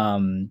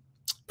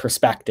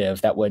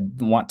perspective that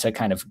would want to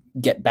kind of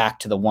get back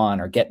to the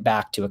one, or get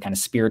back to a kind of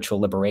spiritual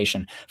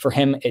liberation. For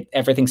him,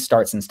 everything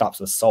starts and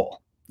stops with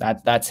soul.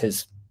 That's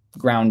his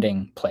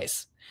grounding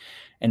place.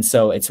 And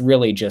so it's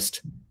really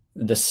just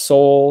the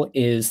soul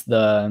is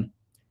the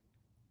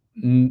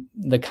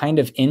kind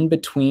of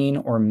in-between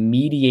or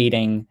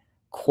mediating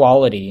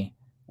quality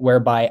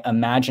whereby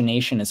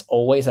imagination is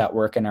always at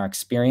work in our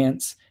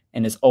experience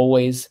and is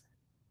always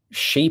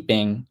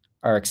shaping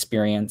our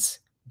experience,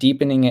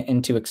 deepening it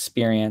into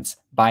experience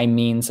by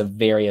means of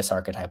various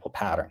archetypal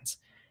patterns.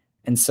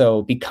 And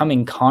so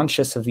becoming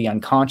conscious of the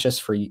unconscious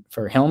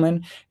for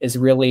Hillman is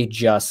really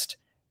just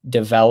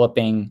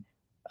developing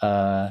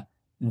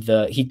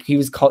he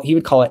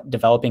would call it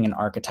developing an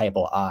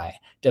archetypal eye,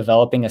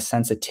 developing a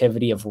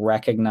sensitivity of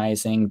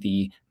recognizing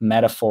the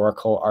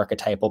metaphorical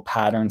archetypal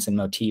patterns and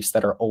motifs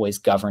that are always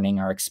governing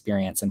our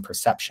experience and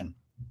perception.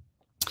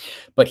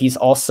 But he's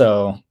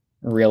also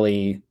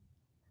really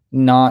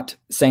not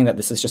saying that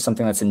this is just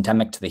something that's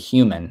endemic to the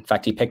human. In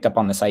fact, he picked up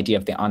on this idea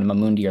of the anima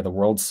mundi, or the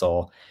world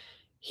soul.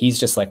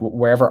 He's just like,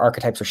 wherever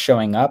archetypes are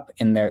showing up,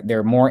 and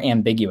they're more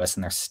ambiguous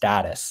in their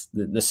status.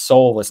 The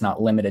soul is not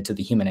limited to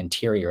the human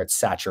interior. It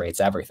saturates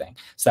everything.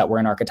 So that where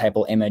an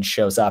archetypal image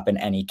shows up in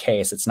any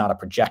case, it's not a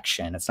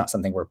projection. It's not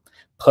something we're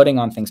putting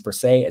on things per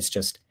se.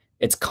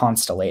 It's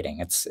constellating.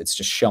 It's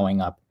just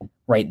showing up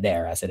right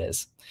there as it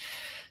is.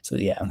 So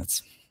yeah,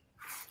 that's.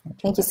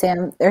 Thank you,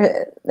 Sam.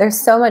 There's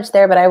so much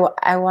there, but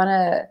I want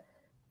to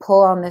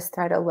pull on this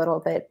thread a little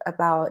bit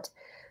about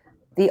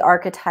the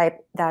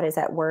archetype that is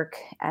at work,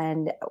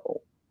 and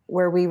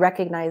where we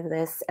recognize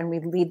this and we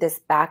lead this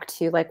back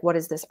to, like, what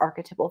is this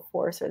archetypal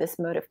force or this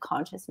mode of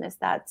consciousness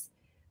that's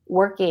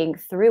working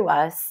through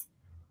us?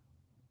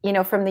 You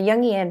know, from the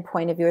Jungian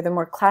point of view, or the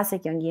more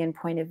classic Jungian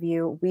point of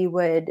view, we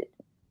would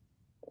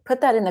put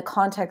that in the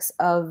context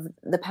of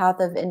the path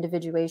of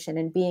individuation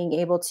and being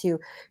able to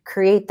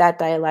create that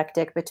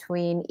dialectic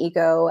between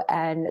ego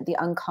and the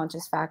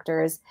unconscious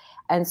factors,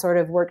 and sort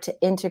of work to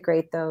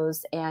integrate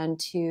those and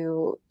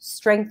to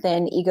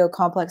strengthen ego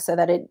complex so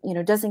that it, you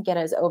know, doesn't get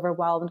as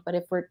overwhelmed. But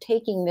if we're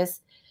taking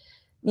this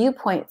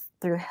viewpoint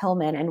through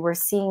Hillman and we're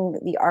seeing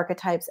the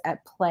archetypes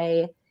at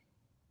play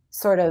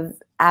sort of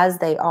as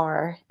they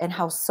are and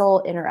how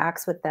soul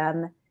interacts with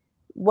them,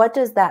 what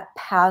does that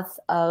path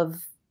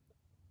of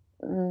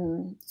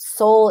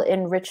soul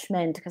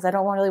enrichment, because I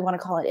don't really want to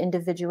call it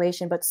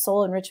individuation, but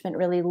soul enrichment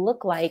really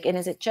look like? And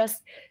is it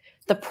just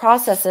the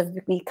process of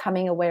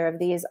becoming aware of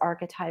these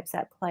archetypes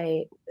at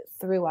play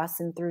through us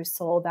and through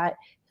soul that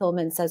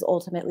Hillman says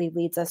ultimately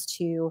leads us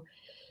to,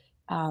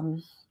 I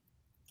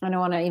don't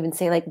want to even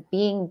say like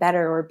being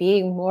better or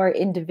being more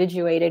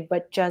individuated,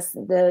 but just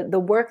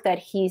the work that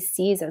he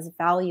sees as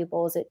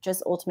valuable? Is it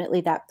just ultimately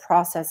that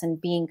process and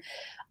being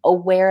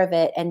aware of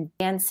it and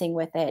dancing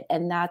with it?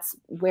 And that's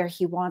where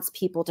he wants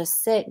people to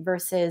sit,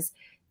 versus,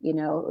 you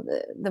know,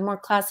 the more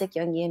classic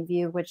Jungian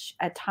view, which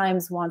at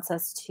times wants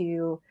us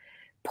to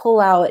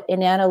pull out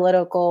an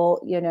analytical,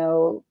 you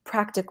know,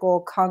 practical,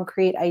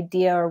 concrete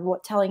idea,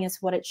 or telling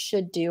us what it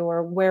should do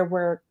or where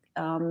we're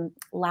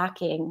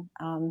lacking.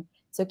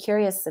 So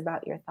curious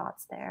about your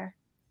thoughts there.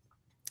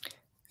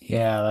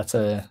 Yeah, that's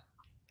a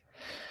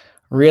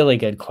really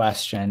good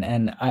question.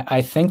 And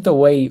I think the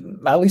way,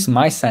 at least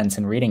my sense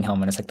in reading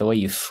Hillman, is like the way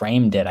you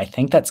framed it. I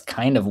think that's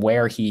kind of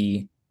where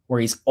he's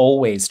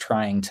always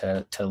trying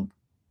to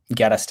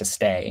get us to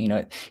stay. You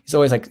know, he's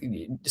always like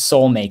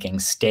soul making,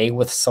 stay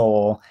with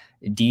soul,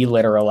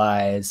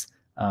 deliteralize,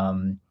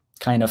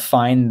 kind of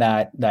find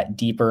that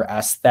deeper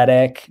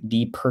aesthetic,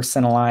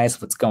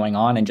 depersonalize what's going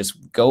on, and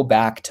just go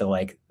back to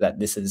like that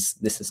this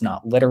is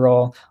not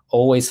literal.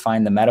 Always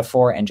find the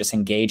metaphor and just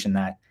engage in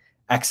that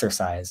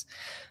exercise.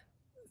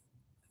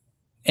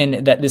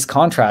 And that this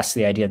contrasts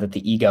the idea that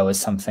the ego is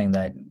something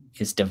that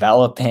is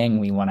developing.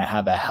 We want to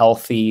have a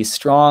healthy,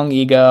 strong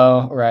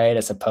ego, right?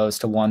 As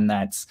opposed to one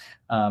that's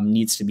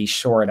needs to be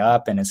shored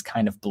up and is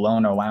kind of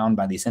blown around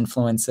by these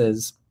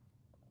influences.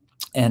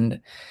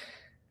 And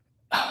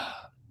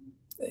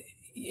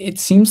it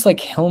seems like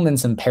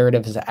Hillman's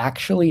imperative is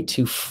actually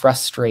to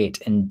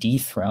frustrate and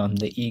dethrone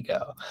the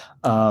ego.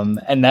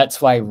 And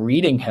that's why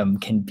reading him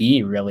can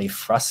be really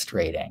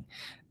frustrating.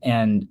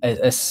 And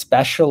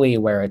especially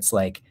where it's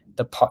like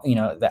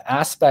the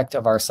aspect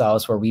of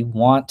ourselves where we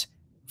want,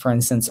 for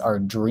instance, our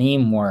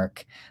dream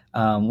work,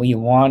 we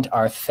want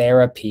our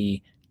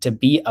therapy to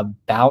be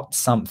about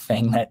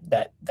something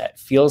that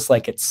feels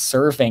like it's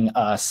serving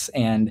us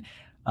and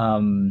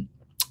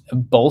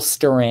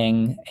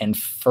bolstering and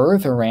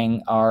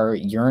furthering our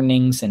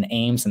yearnings and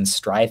aims and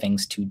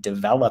strivings to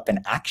develop and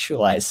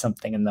actualize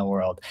something in the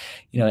world.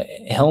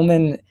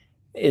 Hillman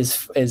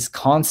is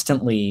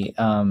constantly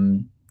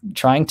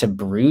trying to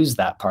bruise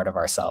that part of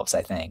ourselves,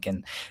 I think.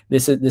 And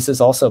this is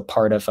also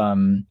part of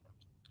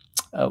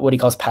what he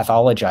calls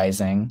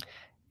pathologizing,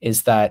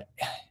 is that,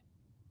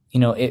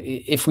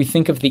 if we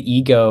think of the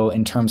ego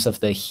in terms of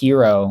the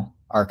hero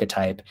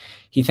archetype,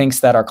 he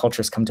thinks that our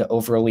cultures come to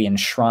overly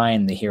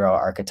enshrine the hero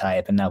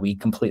archetype and that we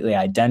completely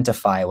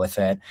identify with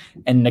it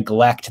and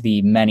neglect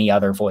the many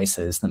other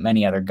voices, the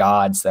many other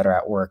gods that are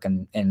at work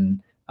in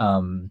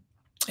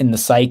the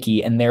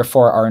psyche, and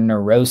therefore our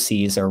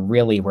neuroses are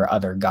really where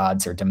other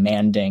gods are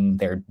demanding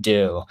their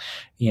due,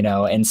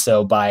 and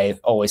so by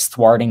always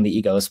thwarting the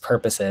ego's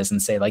purposes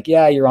and say like,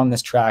 yeah, you're on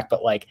this track,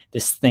 but like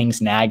this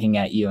thing's nagging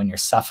at you and you're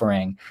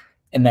suffering.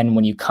 And then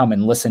when you come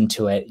and listen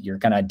to it, you're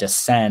going to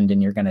descend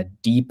and you're going to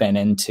deepen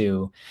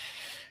into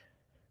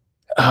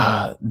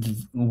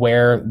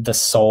where the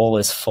soul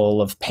is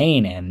full of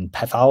pain and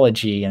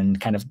pathology and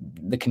kind of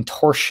the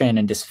contortion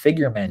and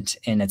disfigurement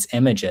in its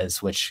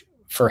images, which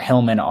for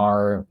Hillman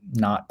are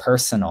not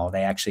personal.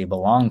 They actually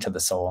belong to the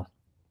soul.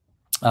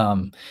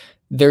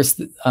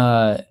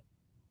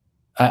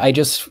 I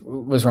just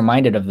was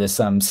reminded of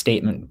this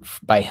statement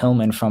by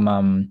Hillman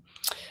from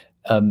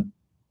a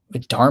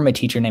Dharma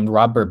teacher named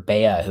Robert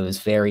Bea, who is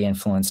very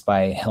influenced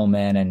by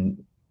Hillman and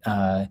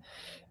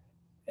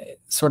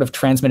sort of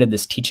transmitted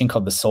this teaching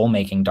called the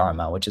soul-making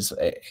Dharma, which is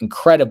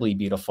incredibly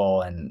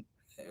beautiful and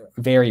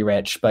very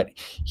rich. But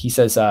he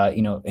says,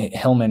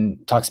 Hillman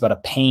talks about a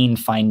pain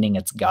finding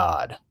its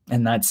God.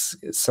 And that's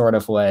sort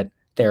of what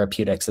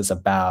therapeutics is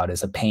about,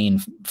 is a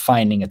pain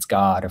finding its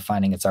God or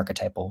finding its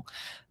archetypal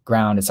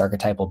ground, its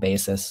archetypal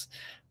basis.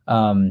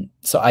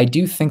 So I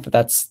do think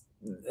that's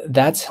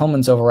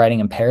Hillman's overriding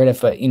imperative.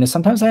 But,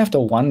 sometimes I have to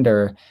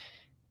wonder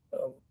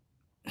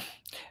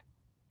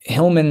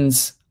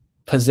Hillman's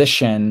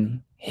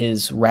position,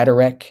 his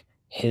rhetoric,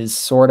 his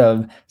sort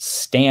of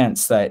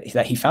stance that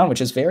he found, which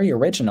is very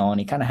original, and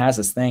he kind of has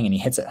this thing and he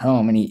hits it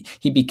home, and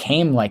he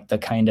became like the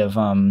kind of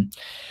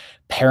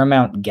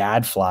paramount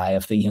gadfly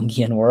of the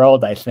Jungian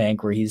world, I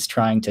think, where he's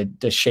trying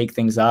to shake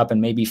things up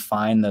and maybe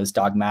find those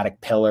dogmatic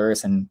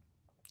pillars and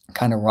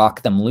kind of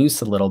rock them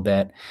loose a little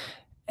bit.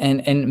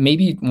 And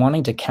maybe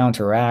wanting to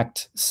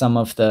counteract some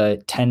of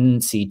the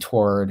tendency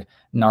toward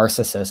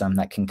narcissism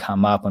that can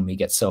come up when we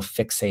get so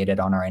fixated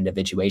on our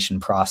individuation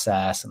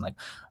process and like,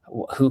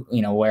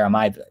 where am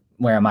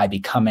I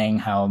becoming?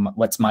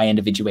 What's my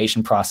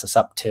individuation process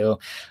up to?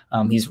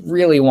 He's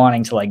really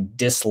wanting to like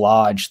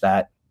dislodge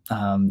that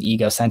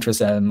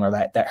egocentrism or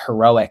that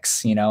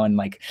heroics, and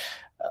like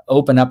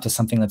open up to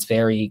something that's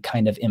very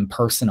kind of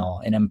impersonal,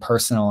 an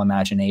impersonal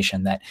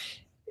imagination that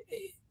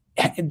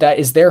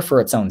is there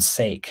for its own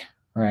sake,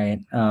 right?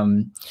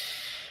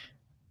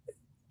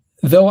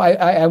 Though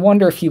I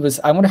wonder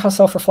how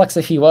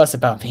self-reflexive he was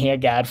about being a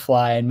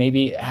gadfly, and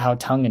maybe how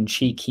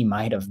tongue-in-cheek he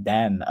might have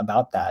been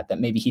about that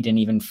maybe he didn't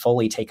even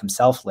fully take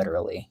himself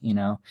literally,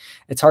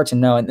 It's hard to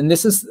know. And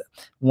this is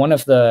one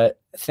of the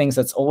things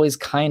that's always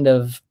kind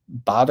of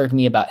bothered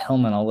me about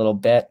Hillman a little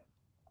bit.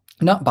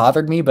 Not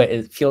bothered me, but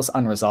it feels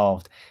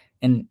unresolved.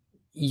 And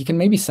you can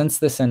maybe sense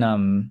this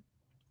in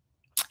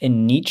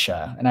Nietzsche.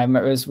 And I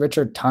remember it was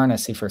Richard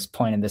Tarnas who first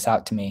pointed this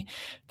out to me,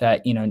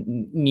 that,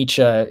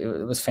 Nietzsche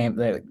was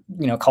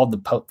called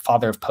the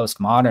father of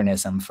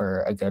postmodernism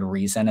for a good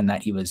reason, and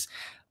that he was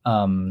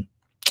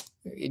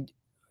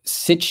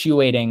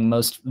situating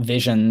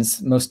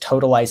most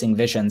totalizing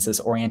visions as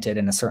oriented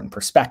in a certain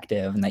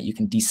perspective, and that you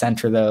can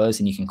decenter those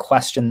and you can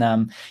question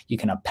them, you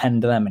can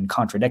append them and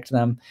contradict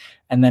them.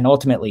 And then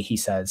ultimately he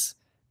says,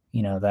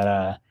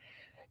 that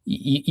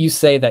you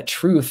say that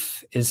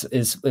truth is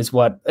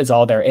what is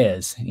all there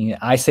is.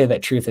 I say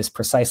that truth is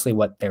precisely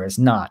what there is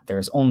not. There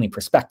is only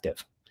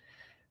perspective,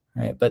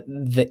 right? But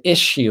the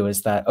issue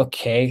is that,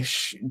 okay,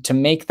 to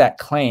make that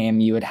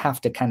claim, you would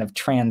have to kind of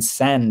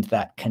transcend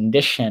that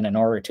condition in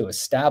order to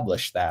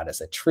establish that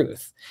as a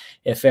truth.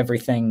 If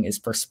everything is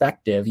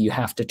perspective, you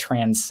have to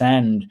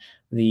transcend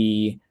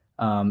the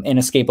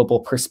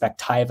inescapable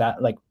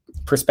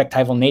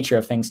perspectival nature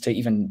of things to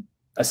even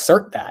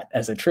assert that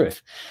as a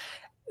truth.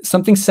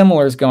 Something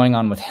similar is going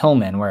on with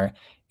Hillman, where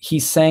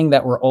he's saying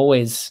that we're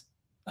always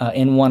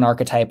in one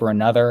archetype or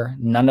another.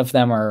 None of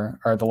them are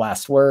the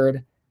last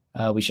word.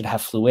 We should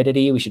have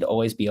fluidity. We should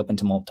always be open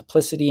to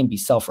multiplicity and be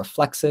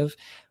self-reflexive.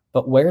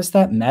 But where's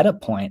that meta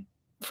point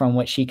from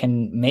which he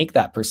can make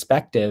that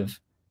perspective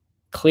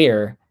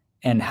clear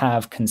and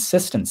have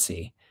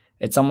consistency?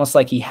 It's almost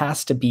like he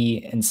has to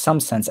be, in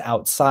some sense,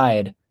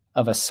 outside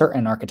of a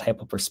certain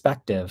archetypal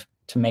perspective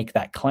to make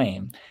that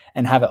claim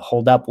and have it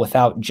hold up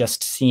without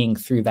just seeing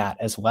through that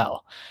as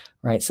well,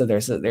 right? So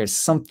there's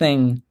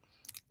something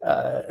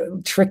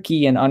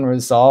tricky and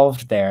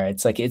unresolved there.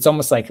 It's like, it's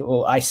almost like,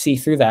 well, I see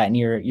through that, and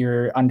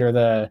you're under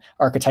the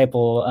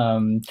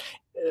archetypal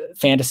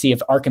fantasy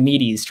of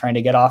Archimedes trying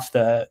to get off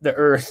the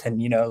earth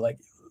and, you know, like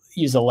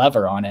use a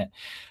lever on it.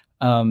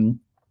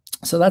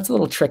 So that's a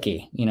little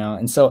tricky, you know?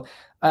 And so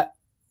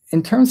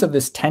in terms of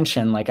this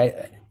tension, like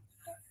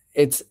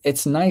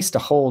it's nice to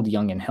hold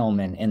Jung and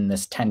Hillman in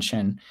this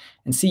tension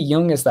and see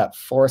Jung as that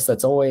force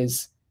that's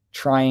always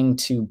trying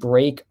to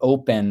break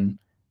open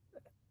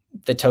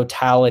the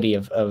totality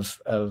of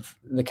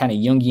the kind of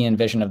Jungian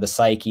vision of the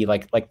psyche,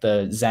 like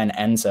the Zen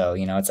Enzo,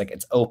 you know, it's like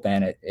it's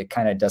open. It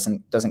kind of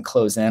doesn't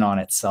close in on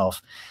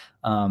itself.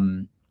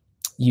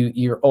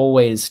 You're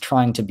always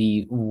trying to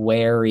be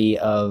wary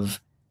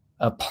of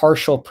a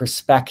partial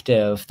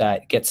perspective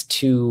that gets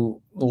too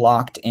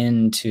locked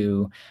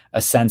into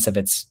a sense of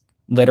its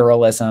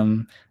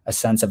literalism, a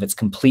sense of its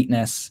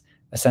completeness,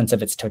 a sense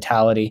of its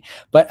totality.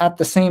 But at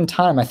the same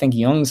time, I think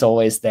Jung's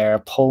always there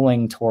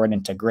pulling toward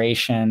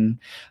integration,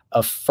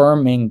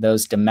 affirming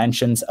those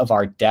dimensions of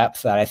our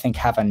depth that I think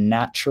have a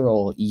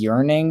natural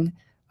yearning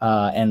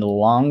and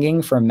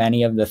longing for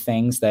many of the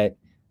things that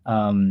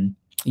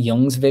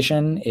Jung's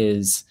vision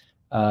is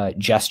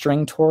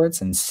gesturing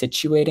towards and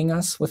situating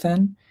us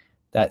within.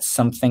 That's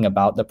something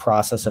about the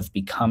process of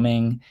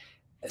becoming,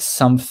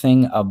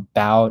 something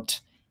about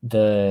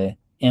the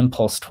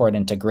impulse toward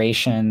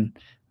integration,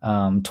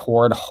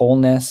 toward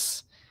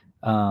wholeness.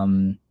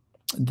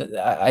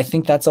 I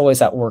think that's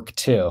always at work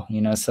too,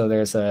 you know, so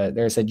there's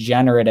a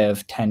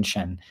generative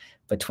tension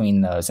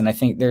between those. And I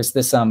think there's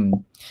this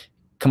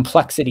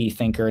complexity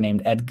thinker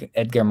named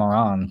Edgar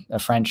Morin, a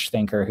French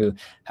thinker, who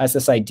has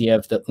this idea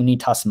of the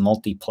unitas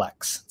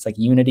multiplex. It's like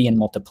unity and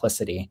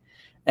multiplicity.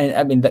 And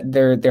I mean,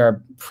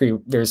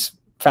 there's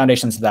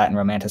foundations of that in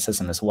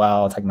Romanticism as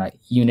well, talking about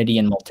unity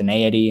and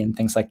multineity and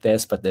things like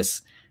this, but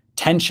this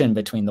tension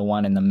between the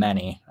one and the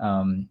many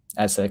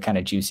as a kind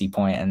of juicy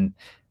point. And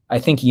I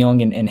think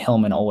Jung and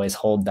Hillman always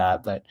hold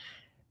that, but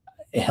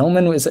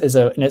Hillman is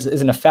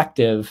an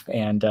effective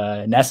and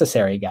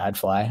necessary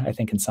gadfly, I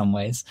think, in some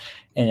ways,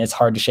 and it's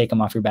hard to shake him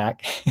off your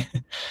back.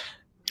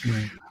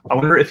 I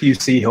wonder if you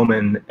see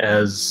Hillman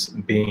as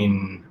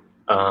being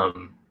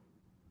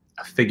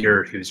a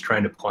figure who's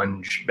trying to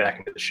plunge back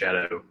into the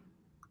shadow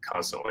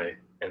constantly,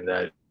 and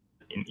that,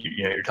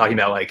 you know, you're talking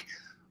about like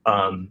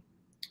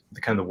the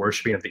kind of the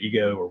worshiping of the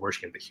ego or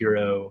worshiping of the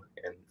hero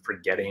and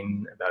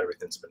forgetting about everything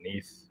that's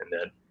beneath, and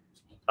that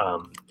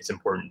it's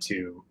important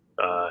to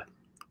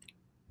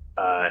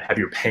have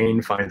your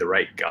pain find the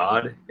right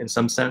God in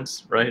some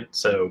sense, right?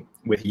 So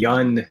with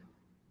Jung,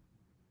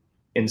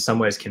 in some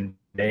ways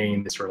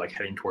conveying this sort of like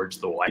heading towards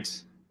the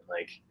light,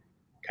 like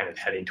kind of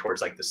heading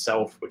towards like the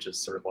self, which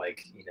is sort of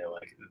like, you know,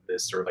 like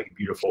this sort of like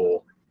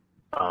beautiful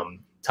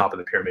top of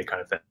the pyramid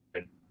kind of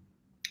thing.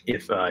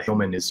 If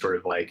Hillman is sort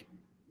of like,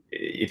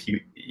 if you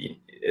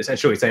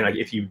essentially saying like,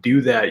 if you do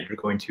that, you're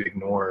going to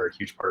ignore a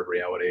huge part of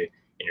reality,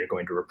 and you're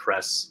going to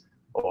repress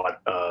a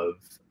lot of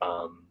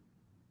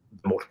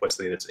the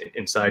multiplicity that's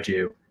inside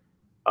you.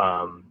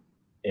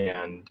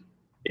 And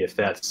if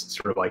that's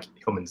sort of like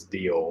Hillman's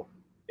deal,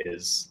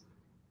 is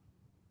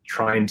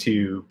trying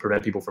to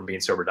prevent people from being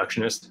so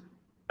reductionist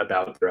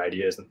about their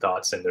ideas and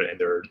thoughts and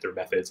their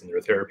methods and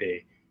their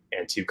therapy,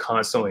 and to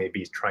constantly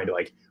be trying to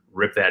like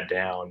rip that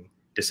down,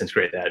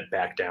 disintegrate that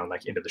back down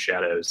like into the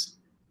shadows,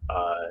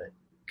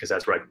 because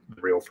that's where like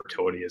the real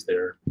fertility is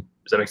there.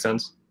 Does that make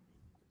sense?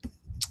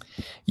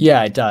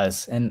 Yeah, it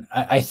does. And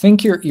I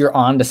think you're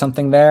on to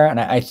something there. And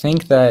I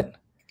think that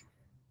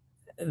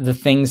the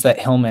things that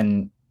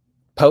Hillman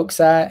pokes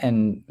at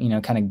and, you know,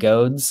 kind of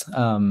goads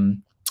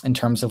in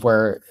terms of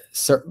where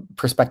certain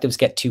perspectives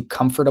get too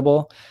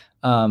comfortable,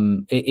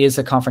 it is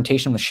a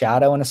confrontation with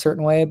shadow in a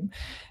certain way. And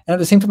at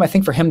the same time, I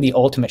think for him, the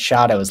ultimate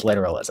shadow is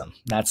literalism.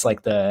 That's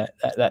like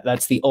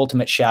that's the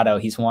ultimate shadow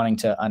he's wanting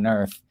to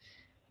unearth.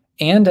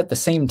 And at the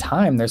same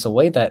time, there's a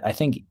way that I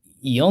think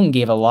Jung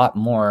gave a lot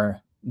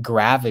more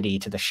gravity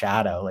to the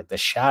shadow. Like the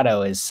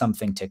shadow is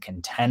something to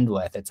contend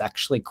with. It's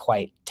actually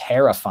quite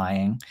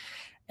terrifying.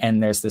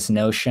 And there's this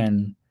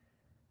notion,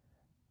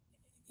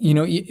 you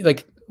know,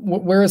 like,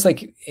 whereas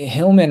like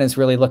Hillman is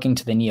really looking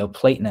to the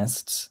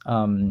Neoplatonists.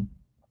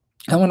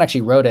 Hillman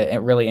actually wrote a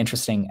really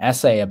interesting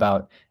essay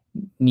about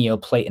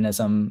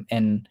Neoplatonism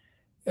and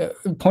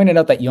pointed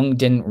out that Jung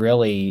didn't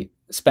really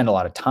spend a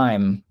lot of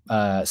time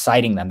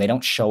citing them. They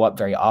don't show up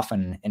very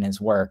often in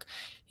his work.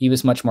 He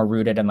was much more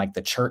rooted in like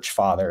the church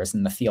fathers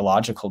and the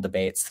theological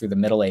debates through the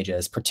Middle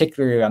Ages,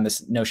 particularly on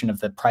this notion of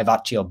the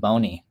privatio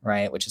boni,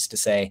 right? Which is to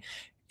say,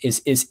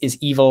 is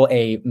evil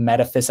a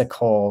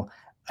metaphysical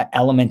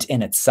element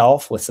in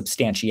itself with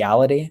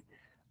substantiality,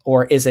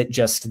 or is it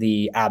just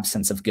the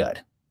absence of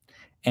good?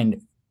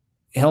 And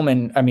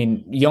Hillman, I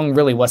mean, Jung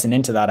really wasn't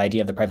into that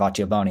idea of the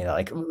privatio boni, that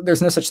like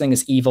there's no such thing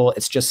as evil,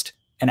 it's just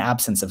an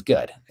absence of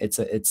good.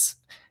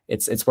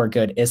 It's where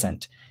good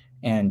isn't.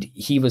 And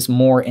he was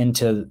more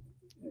into,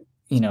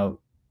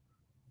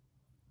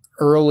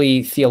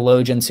 early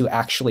theologians who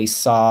actually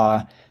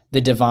saw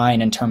the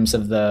divine in terms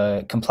of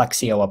the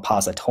complexio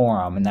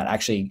oppositorum, and that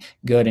actually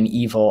good and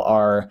evil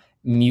are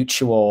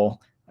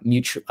mutual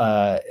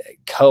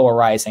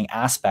co-arising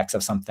aspects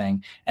of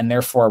something, and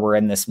therefore we're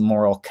in this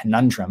moral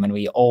conundrum, and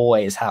we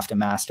always have to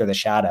master the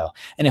shadow.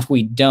 And if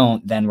we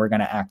don't, then we're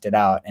going to act it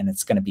out, and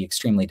it's going to be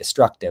extremely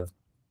destructive.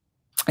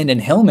 And in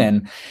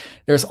Hillman,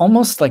 there's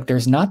almost like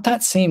there's not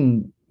that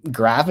same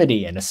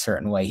gravity in a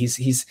certain way.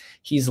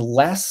 He's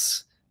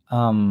less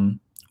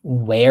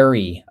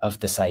wary of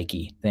the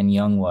psyche than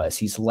Jung was.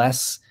 He's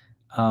less,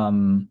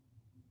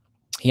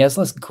 he has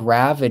less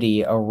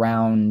gravity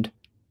around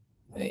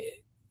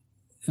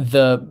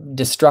the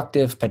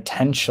destructive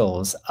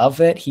potentials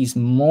of it. He's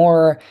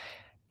more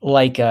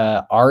like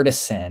a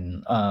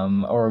artisan,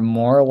 or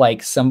more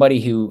like somebody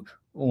who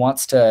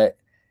wants to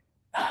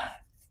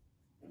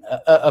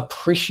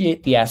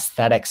appreciate the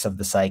aesthetics of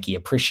the psyche,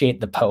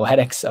 appreciate the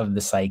poetics of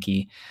the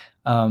psyche.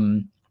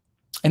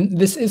 And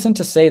this isn't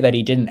to say that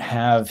he didn't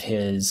have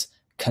his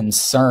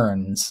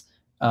concerns.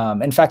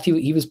 In fact,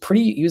 he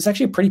was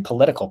actually a pretty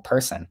political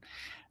person.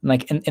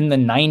 Like in the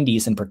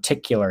 90s in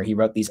particular, he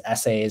wrote these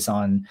essays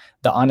on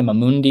the anima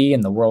mundi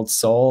and the world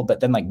soul, but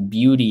then like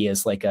beauty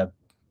is like a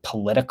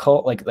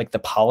political, like the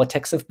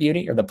politics of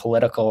beauty or the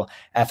political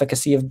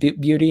efficacy of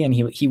beauty. And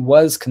he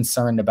was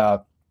concerned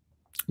about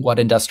what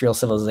industrial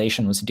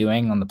civilization was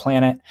doing on the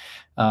planet,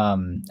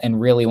 and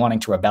really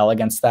wanting to rebel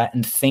against that,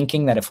 and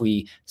thinking that if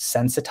we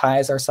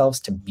sensitize ourselves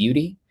to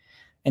beauty,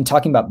 and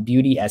talking about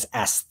beauty as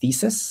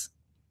aesthesis,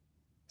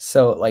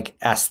 so like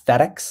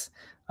aesthetics,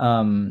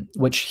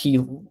 which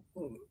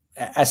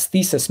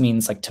aesthesis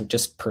means like to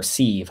just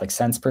perceive, like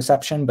sense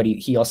perception, but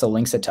he also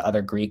links it to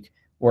other Greek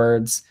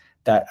words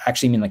that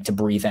actually mean like to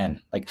breathe in,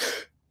 like,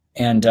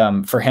 and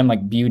for him,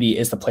 like beauty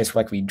is the place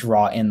where like we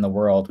draw in the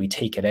world, we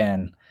take it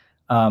in.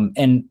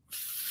 And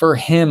for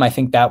him, I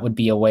think that would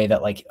be a way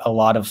that like a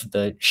lot of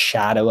the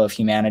shadow of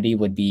humanity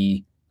would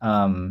be,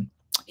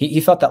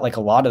 he felt that like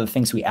a lot of the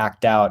things we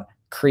act out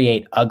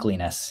create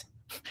ugliness.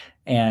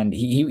 And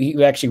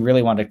he actually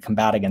really wanted to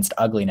combat against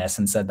ugliness,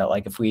 and said that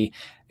like if we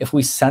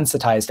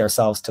sensitized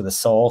ourselves to the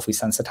soul, if we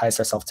sensitized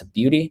ourselves to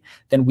beauty,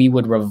 then we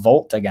would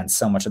revolt against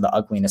so much of the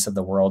ugliness of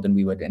the world, and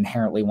we would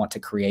inherently want to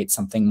create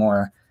something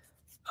more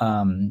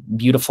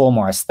beautiful,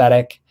 more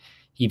aesthetic.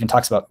 He even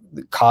talks about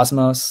the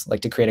cosmos,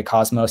 like to create a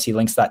cosmos. He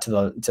links that to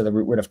the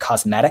root word of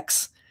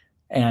cosmetics,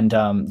 and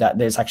that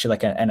there's actually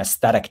like an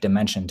aesthetic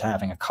dimension to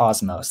having a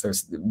cosmos.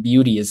 There's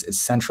beauty is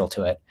central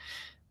to it,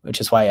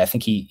 which is why I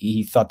think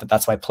he thought that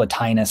that's why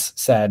Plotinus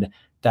said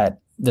that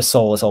the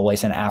soul is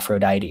always an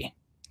Aphrodite.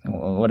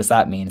 What does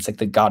that mean? It's like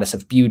the goddess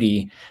of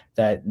beauty,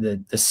 that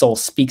the soul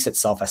speaks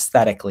itself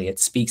aesthetically. It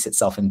speaks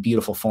itself in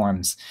beautiful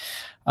forms.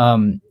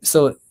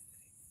 So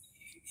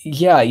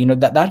yeah,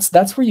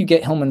 that's where you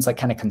get Hillman's like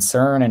kind of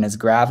concern and his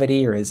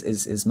gravity or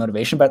his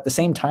motivation. But at the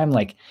same time,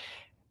 like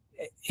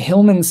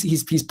Hillman's,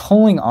 he's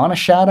pulling on a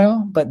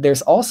shadow, but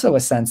there's also a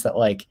sense that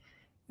like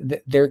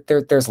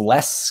there's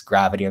less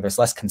gravity, or there's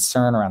less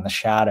concern around the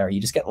shadow. Or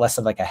you just get less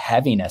of like a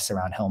heaviness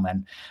around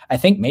Hillman. I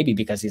think maybe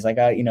because he's like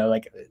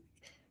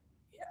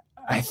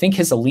I think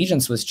his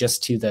allegiance was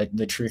just to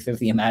the truth of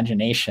the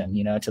imagination,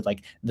 to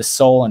like the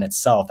soul in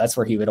itself. That's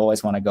where he would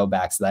always want to go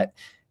back, so that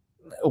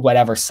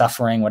whatever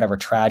suffering, whatever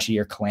tragedy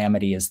or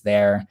calamity is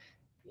there,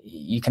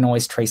 you can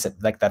always trace it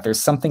like that. There's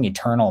something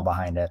eternal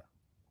behind it.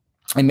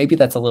 And maybe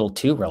that's a little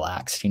too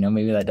relaxed,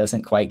 maybe that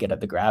doesn't quite get at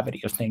the gravity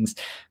of things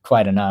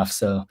quite enough.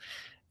 So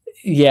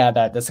yeah,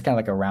 that's kind of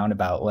like a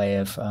roundabout way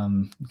of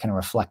kind of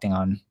reflecting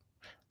on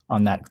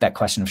that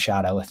question of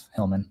shadow with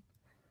Hillman.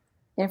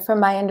 And from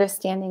my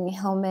understanding,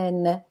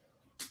 Hillman,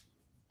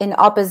 in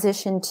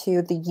opposition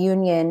to the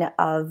union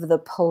of the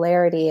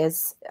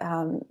polarities,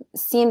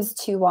 seems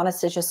to want us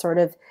to just sort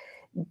of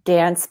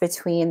dance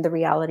between the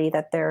reality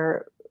that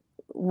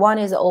one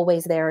is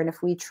always there, and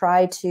if we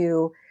try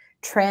to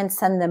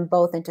transcend them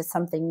both into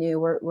something new,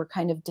 we're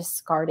kind of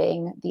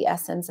discarding the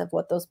essence of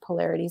what those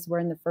polarities were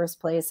in the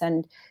first place.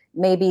 And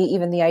maybe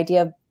even the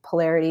idea of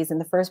polarities in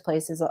the first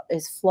place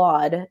is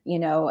flawed,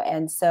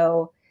 and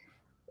so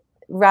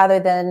rather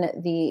than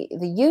the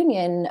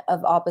union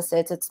of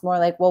opposites, it's more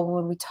like, well,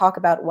 when we talk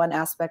about one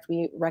aspect,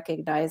 we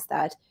recognize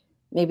that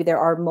maybe there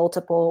are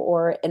multiple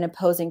or an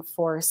opposing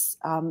force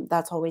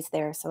that's always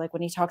there. So like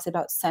when he talks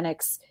about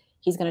Senex,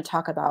 he's going to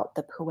talk about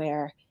the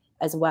puer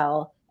as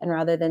well. And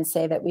rather than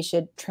say that we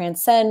should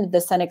transcend the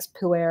Senex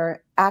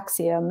puer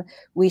axiom,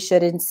 we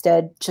should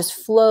instead just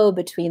flow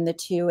between the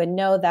two and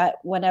know that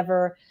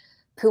whenever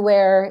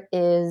puer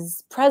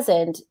is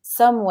present,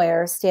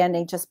 somewhere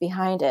standing just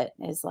behind it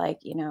is like,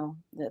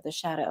 the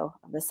shadow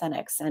of the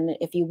Senex. And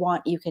if you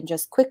want, you can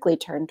just quickly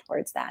turn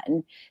towards that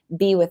and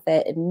be with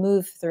it and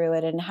move through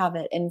it and have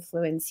it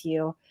influence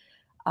you.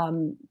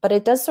 But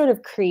it does sort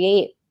of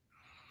create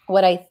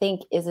what I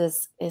think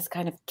is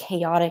kind of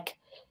chaotic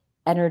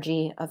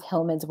energy of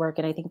Hillman's work.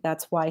 And I think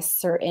that's why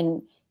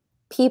certain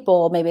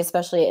people, maybe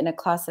especially in a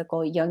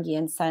classical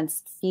Jungian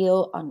sense,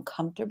 feel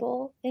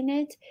uncomfortable in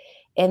it,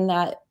 in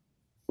that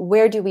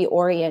where do we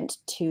orient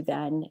to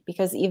then?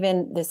 Because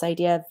even this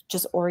idea of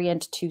just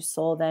orient to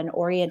soul, then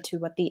orient to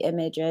what the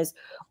image is,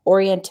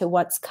 orient to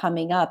what's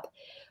coming up.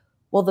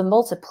 Well, the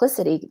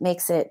multiplicity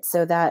makes it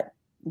so that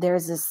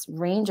there's this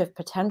range of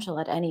potential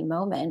at any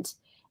moment.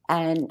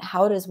 And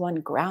how does one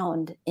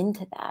ground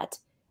into that?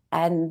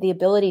 And the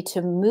ability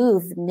to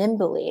move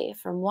nimbly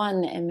from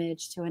one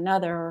image to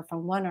another, or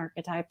from one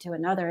archetype to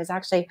another, is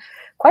actually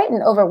quite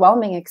an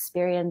overwhelming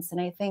experience.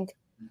 And I think,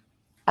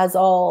 as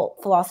all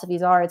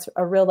philosophies are, it's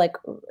a real like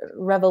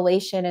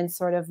revelation and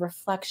sort of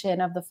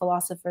reflection of the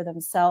philosopher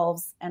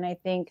themselves. And I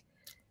think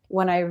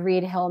when I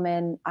read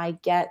Hillman, I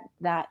get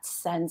that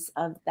sense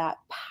of that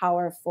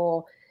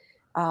powerful,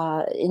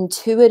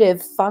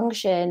 intuitive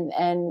function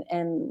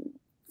and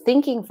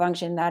thinking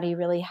function that he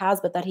really has,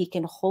 but that he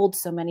can hold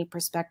so many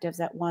perspectives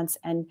at once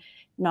and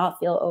not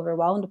feel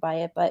overwhelmed by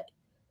it. But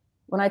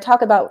when I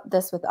talk about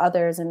this with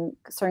others and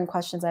certain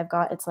questions I've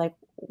got, it's like,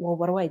 well,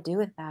 what do I do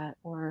with that?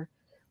 Or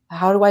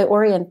how do I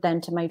orient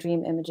then to my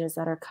dream images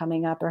that are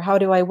coming up? Or how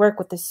do I work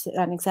with this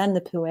and extend the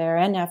puer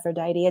and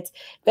Aphrodite? It's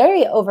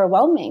very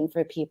overwhelming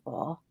for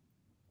people.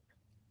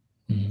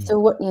 Mm-hmm. So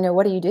what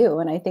do you do?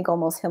 And I think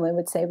almost Hillman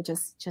would say,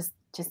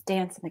 just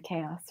dance in the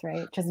chaos,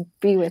 right? Just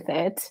be with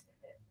it.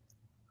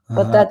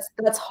 But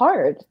that's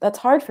hard. That's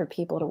hard for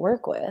people to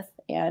work with.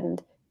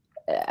 And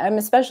I'm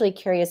especially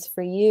curious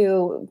for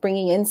you,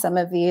 bringing in some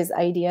of these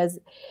ideas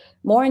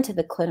more into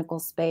the clinical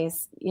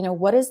space.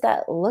 What does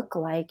that look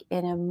like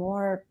in a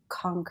more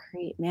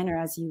concrete manner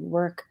as you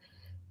work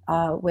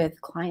with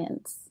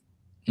clients?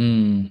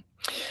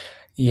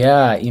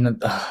 Yeah,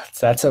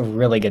 that's a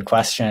really good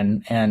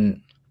question.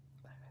 And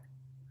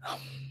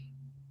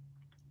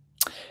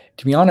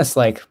to be honest,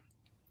 like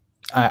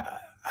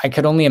I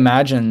could only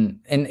imagine,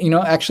 and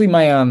actually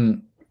my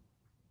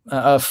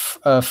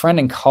a friend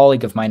and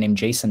colleague of mine named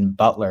Jason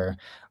Butler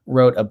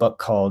wrote a book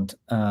called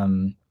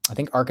I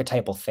think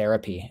Archetypal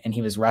Therapy, and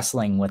he was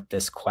wrestling with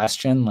this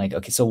question, like,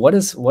 okay, so what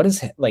is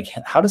like,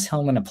 how does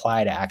Hillman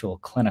apply to actual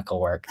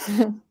clinical work?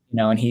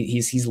 And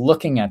he's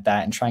looking at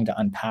that and trying to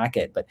unpack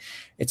it, but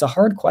it's a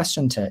hard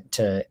question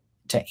to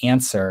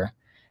answer.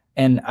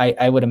 And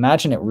I would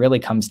imagine it really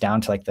comes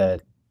down to like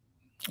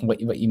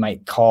what you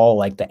might call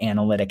like the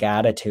analytic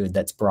attitude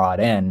that's brought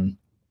in,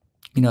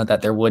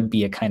 that there would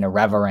be a kind of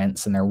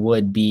reverence, and there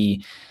would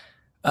be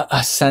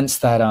a sense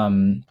that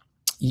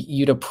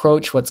you'd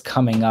approach what's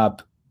coming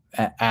up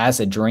as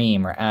a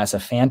dream or as a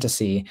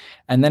fantasy.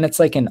 And then it's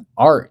like an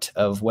art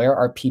of where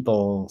are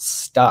people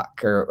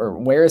stuck, or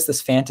where is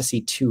this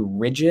fantasy too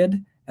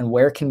rigid, and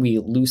where can we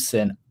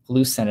loosen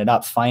it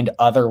up, find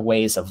other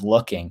ways of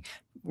looking,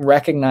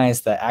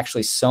 recognize that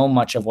actually so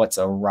much of what's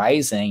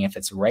arising, if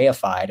it's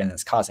reified and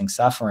it's causing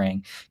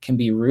suffering, can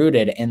be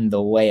rooted in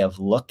the way of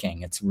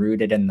looking. It's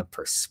rooted in the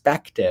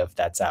perspective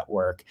that's at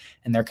work.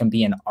 And there can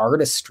be an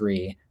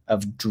artistry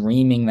of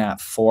dreaming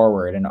that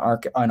forward, an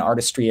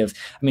artistry of,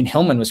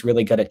 Hillman was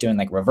really good at doing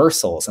like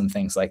reversals and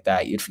things like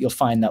that. You'll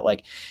find that,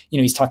 like,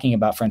 he's talking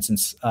about, for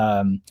instance,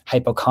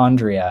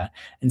 hypochondria,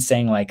 and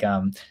saying like,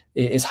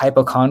 is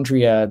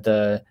hypochondria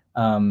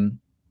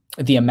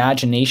the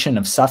imagination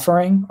of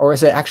suffering, or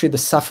is it actually the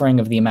suffering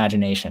of the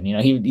imagination?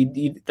 He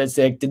did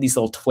these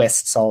little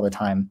twists all the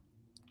time.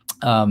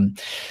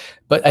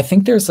 But I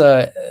think there's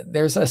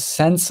a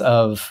sense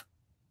of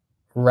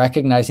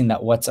recognizing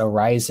that what's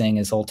arising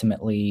is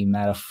ultimately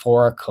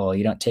metaphorical.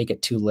 You don't take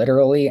it too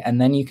literally, and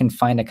then you can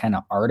find a kind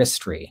of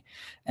artistry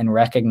and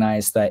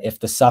recognize that if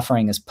the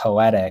suffering is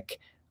poetic,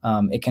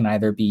 it can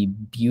either be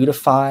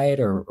beautified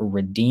or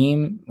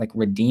redeemed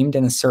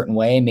in a certain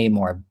way, made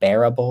more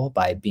bearable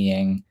by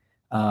being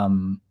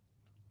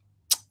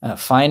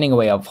finding a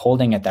way of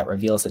holding it that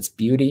reveals its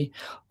beauty,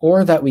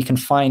 or that we can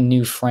find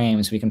new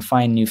frames, we can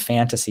find new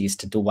fantasies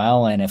to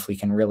dwell in if we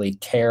can really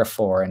care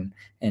for and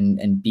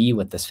be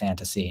with this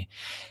fantasy.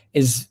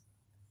 Is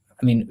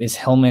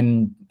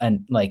Hillman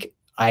like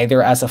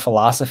either as a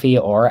philosophy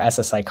or as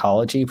a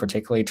psychology,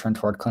 particularly turned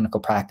toward clinical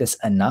practice,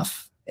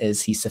 enough?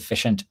 Is he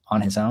sufficient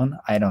on his own?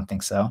 I don't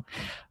think so.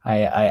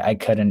 I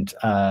couldn't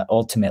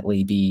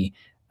ultimately be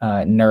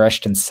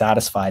nourished and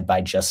satisfied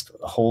by just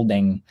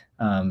holding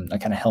a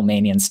kind of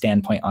Hillmanian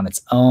standpoint on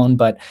its own,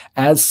 but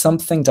as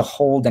something to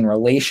hold in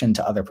relation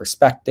to other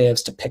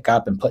perspectives, to pick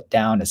up and put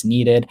down as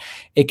needed.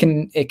 It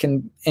can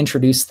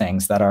introduce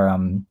things that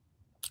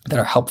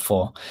are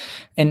helpful.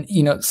 And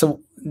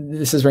so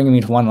this is bringing me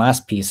to one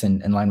last piece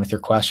in line with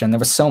your question. There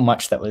was so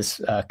much that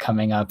was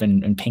coming up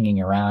and pinging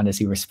around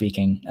as you were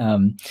speaking,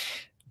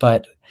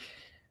 but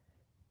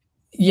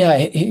yeah,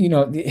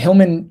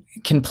 Hillman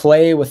can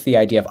play with the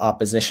idea of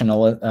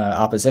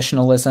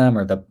oppositionalism,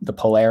 or the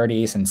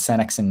polarities, and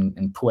senex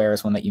and puer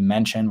is one that you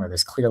mentioned, where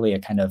there's clearly a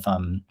kind of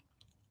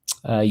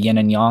yin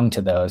and yang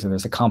to those, or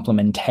there's a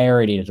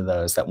complementarity to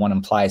those, that one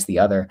implies the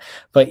other.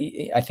 But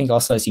I think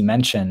also, as you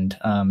mentioned,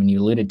 and you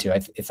alluded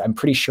to, I'm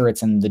pretty sure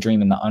it's in The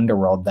Dream in the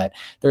Underworld, that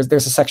there's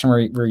a section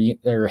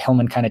where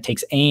Hillman kind of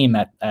takes aim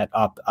at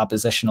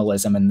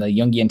oppositionalism and the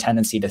Jungian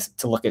tendency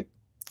to look at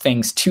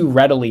things too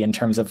readily in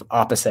terms of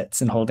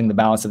opposites and holding the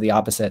balance of the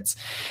opposites,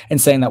 and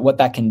saying that what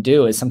that can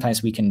do is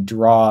sometimes we can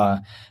draw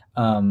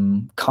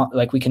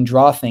we can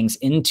draw things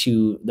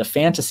into the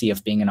fantasy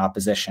of being in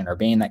opposition or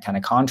being that kind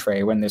of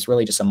contrary, when there's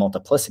really just a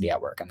multiplicity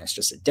at work and there's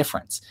just a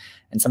difference.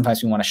 And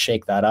sometimes we want to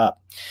shake that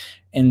up.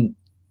 And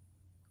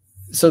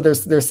so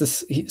there's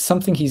this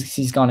something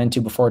he's gone into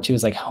before too,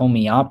 is like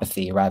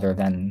homeopathy rather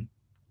than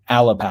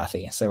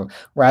allopathy. So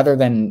rather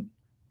than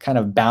kind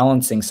of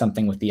balancing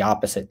something with the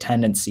opposite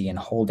tendency and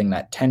holding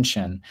that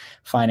tension,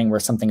 finding where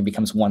something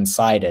becomes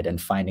one-sided and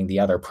finding the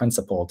other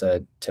principle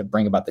to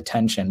bring about the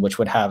tension, which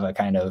would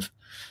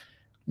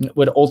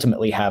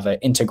ultimately have an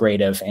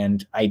integrative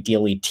and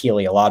ideally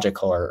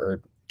teleological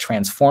or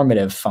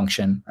transformative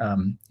function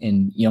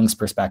in Jung's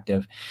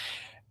perspective.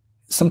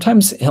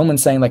 Sometimes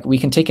Hillman's saying, like, we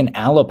can take an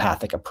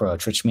allopathic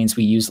approach, which means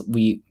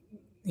Plotinus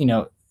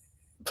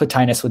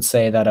would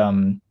say that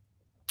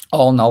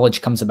all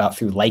knowledge comes about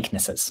through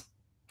likenesses.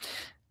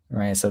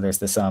 Right. So there's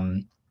this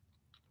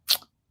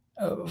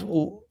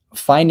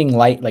finding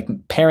like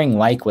pairing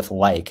like with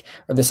like,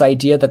 or this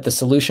idea that the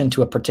solution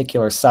to a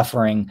particular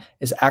suffering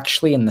is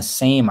actually in the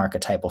same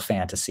archetypal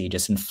fantasy,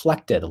 just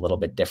inflected a little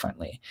bit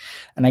differently.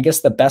 And I guess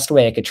the best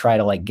way I could try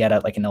to like get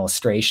at like an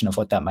illustration of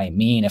what that might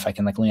mean, if I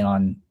can like lean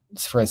on,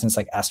 for instance,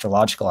 like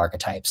astrological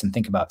archetypes and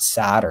think about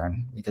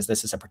Saturn, because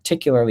this is a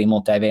particularly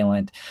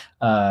multivalent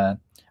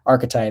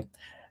archetype.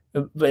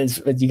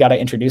 But you got to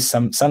introduce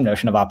some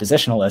notion of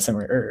oppositionalism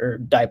or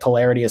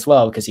dipolarity as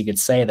well, because you could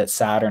say that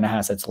Saturn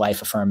has its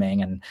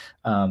life-affirming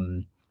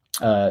and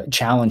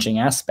challenging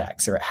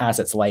aspects, or it has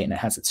its light and it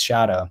has its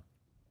shadow.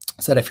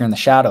 So that if you're in the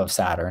shadow of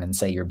Saturn and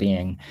say you're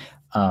being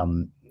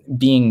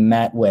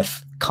met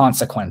with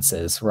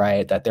consequences,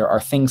 right, that there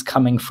are things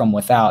coming from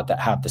without that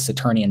have the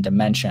Saturnian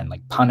dimension,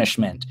 like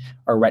punishment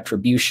or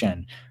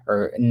retribution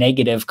or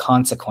negative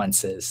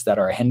consequences that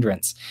are a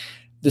hindrance,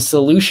 the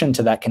solution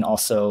to that can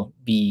also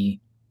be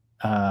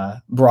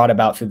brought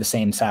about through the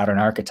same Saturn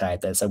archetype.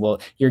 That said, well,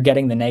 you're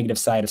getting the negative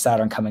side of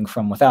Saturn coming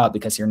from without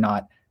because you're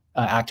not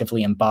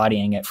actively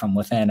embodying it from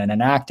within and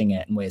enacting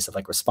it in ways of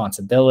like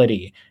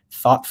responsibility,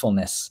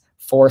 thoughtfulness,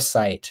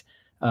 foresight,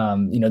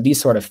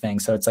 these sort of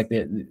things. So it's like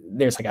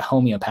there's like a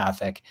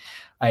homeopathic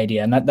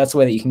idea, and that's the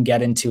way that you can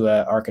get into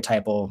an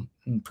archetypal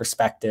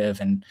perspective.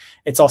 And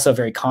it's also a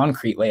very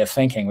concrete way of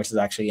thinking, which is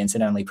actually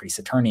incidentally pretty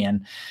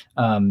Saturnian.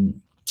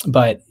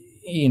 But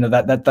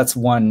that's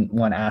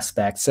one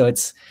aspect. So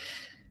it's,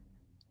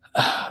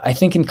 I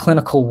think in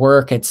clinical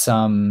work, it's,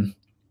 trying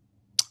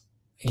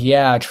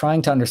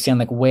to understand,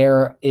 like,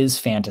 where is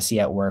fantasy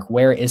at work?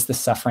 Where is the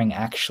suffering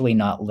actually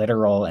not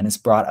literal and is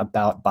brought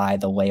about by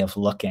the way of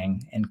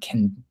looking, and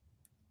can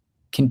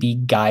be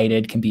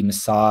guided, can be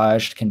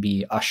massaged, can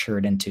be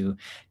ushered into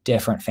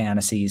different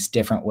fantasies,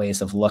 different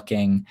ways of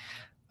looking,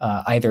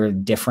 either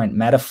different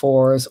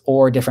metaphors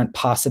or different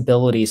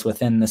possibilities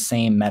within the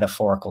same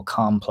metaphorical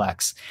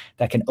complex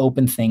that can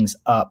open things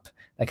up,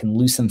 that can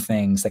loosen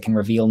things, that can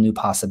reveal new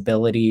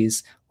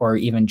possibilities, or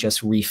even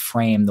just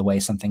reframe the way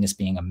something is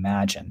being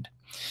imagined.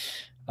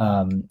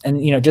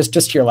 Just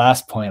to your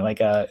last point,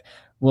 like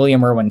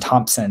William Irwin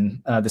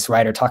Thompson, this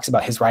writer, talks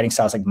about his writing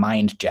style as like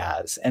mind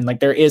jazz. And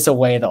like there is a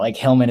way that like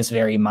Hillman is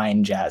very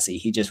mind jazzy.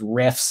 He just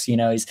riffs,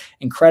 he's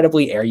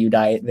incredibly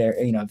erudite,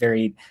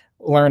 very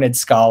learned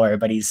scholar,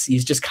 but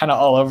he's just kind of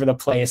all over the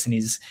place, and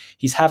he's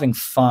having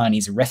fun,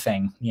 he's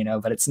riffing,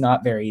 but it's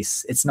not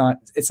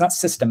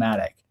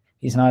systematic.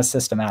 He's not a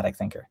systematic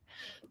thinker.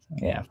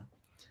 Yeah.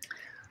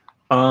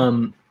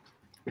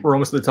 We're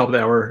almost at the top of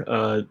the hour.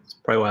 It's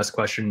probably the last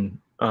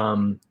question.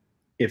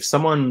 If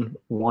someone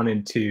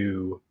wanted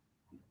to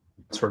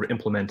sort of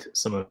implement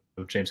some of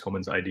James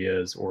Hillman's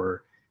ideas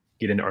or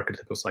get into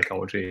archetypal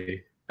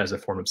psychology as a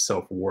form of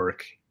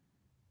self-work,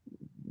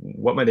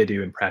 what might they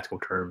do in practical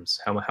terms?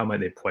 How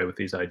might they play with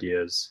these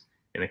ideas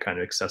in a kind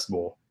of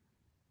accessible,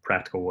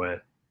 practical way?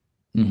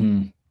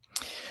 Mm-hmm.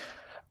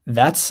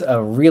 That's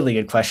a really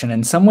good question.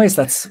 In some ways,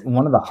 that's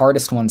one of the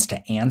hardest ones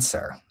to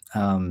answer.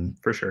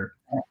 For sure.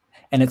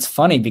 And it's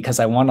funny because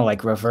I want to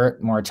like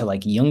revert more to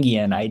like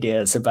Jungian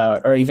ideas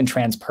about, or even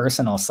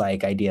transpersonal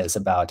psych ideas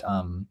about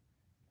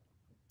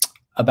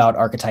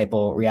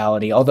archetypal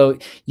reality. Although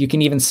you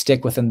can even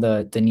stick within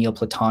the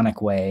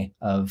Neoplatonic way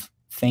of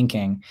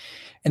thinking.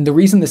 And the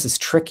reason this is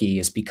tricky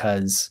is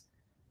because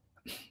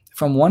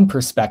from one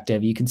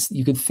perspective, you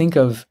could think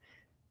of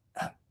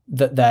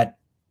that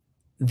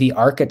the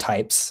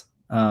archetypes,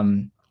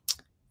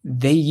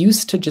 they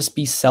used to just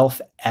be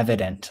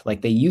self-evident.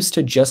 Like they used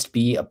to just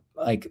be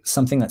like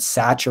something that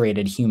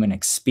saturated human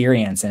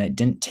experience, and it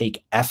didn't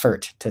take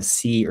effort to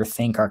see or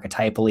think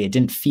archetypally. It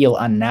didn't feel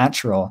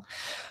unnatural,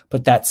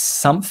 but that's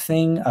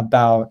something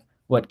about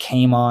what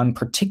came on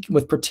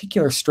with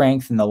particular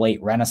strength in the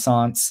late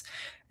Renaissance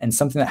and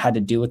something that had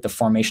to do with the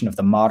formation of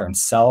the modern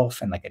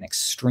self and like an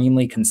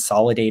extremely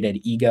consolidated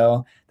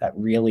ego that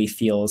really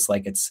feels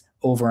like it's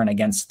over and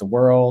against the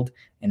world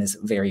and is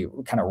very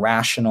kind of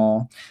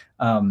rational.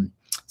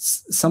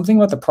 Something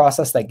about the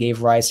process that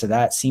gave rise to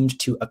that seemed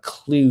to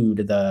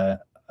occlude the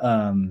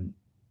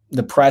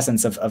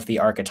presence of the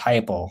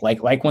archetypal,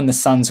 like when the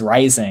sun's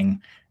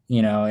rising,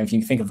 you know, if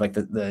you think of like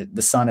the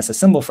sun as a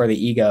symbol for the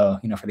ego,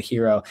 you know, for the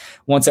hero,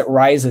 once it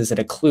rises, it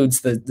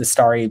occludes the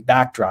starry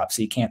backdrop.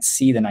 So you can't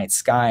see the night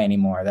sky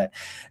anymore. That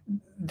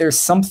there's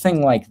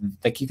something like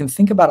you can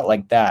think about it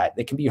like that.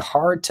 It can be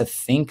hard to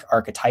think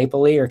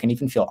archetypally, or it can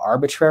even feel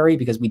arbitrary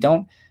because we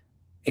don't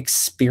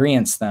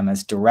experience them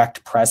as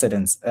direct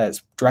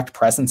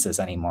presences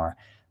anymore.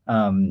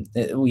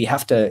 We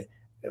have to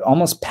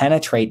almost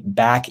penetrate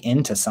back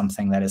into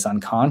something that is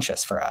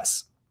unconscious for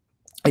us.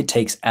 It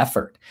takes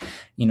effort,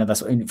 you know.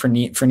 That's for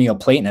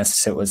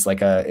Neoplatonists. It was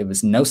like it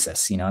was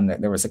gnosis, you know, and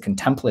there was a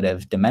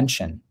contemplative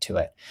dimension to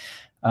it.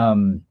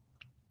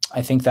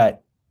 I think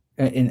that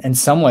in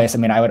some ways, I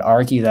mean, I would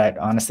argue that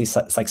honestly, it's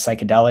like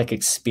psychedelic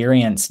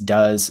experience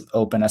does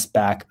open us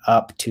back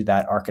up to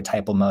that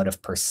archetypal mode of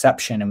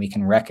perception, and we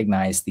can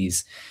recognize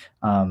these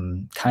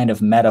kind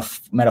of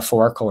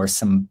metaphorical or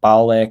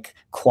symbolic,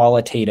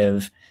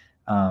 qualitative,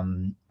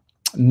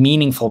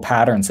 meaningful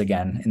patterns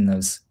again in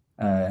those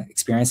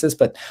experiences.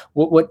 But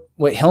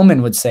what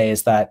Hillman would say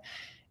is that,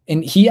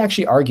 and he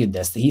actually argued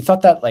this, that he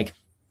thought that like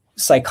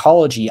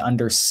psychology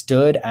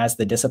understood as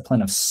the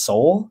discipline of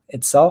soul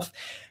itself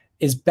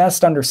is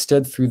best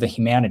understood through the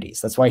humanities.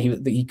 That's why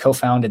he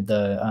co-founded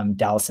the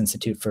Dallas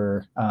Institute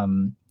for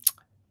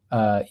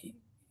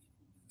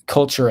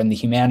Culture and the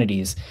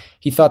Humanities.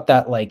 He thought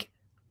that like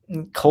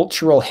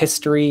cultural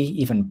history,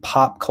 even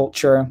pop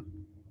culture,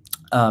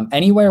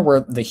 anywhere where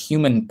the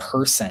human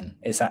person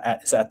is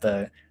at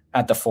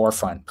the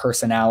forefront,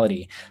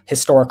 personality,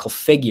 historical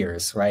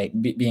figures,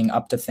 right, being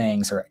up to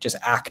things, or just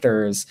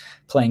actors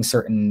playing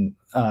certain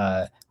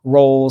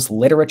roles,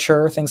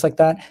 literature, things like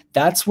that.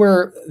 That's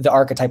where the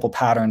archetypal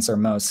patterns are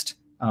most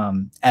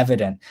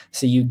evident.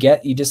 So you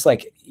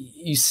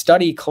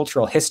study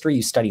cultural history,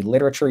 you study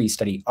literature, you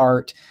study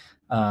art,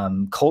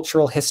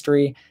 cultural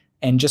history,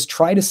 and just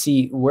try to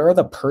see where are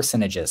the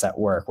personages at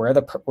work,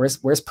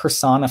 where's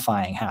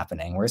personifying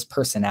happening, where's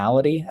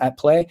personality at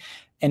play,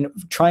 and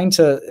trying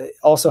to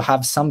also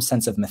have some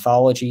sense of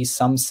mythology,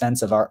 some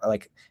sense of art,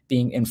 like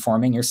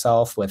informing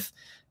yourself with.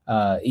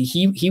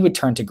 He would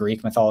turn to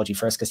Greek mythology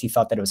first because he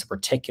thought that it was a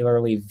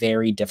particularly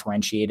very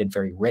differentiated,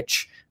 very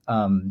rich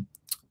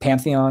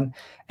pantheon,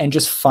 and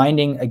just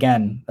finding,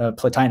 again,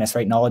 Plotinus,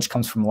 right? Knowledge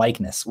comes from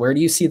likeness. Where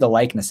do you see the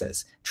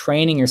likenesses?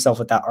 Training yourself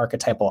with that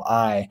archetypal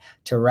eye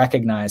to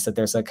recognize that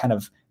there's a kind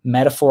of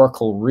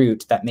metaphorical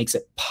root that makes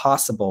it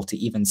possible to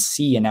even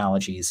see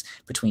analogies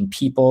between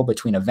people,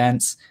 between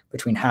events,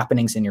 between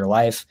happenings in your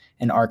life,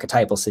 and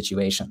archetypal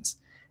situations.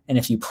 And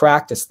if you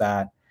practice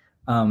that,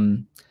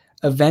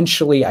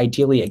 eventually,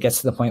 ideally, it gets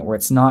to the point where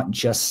it's not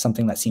just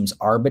something that seems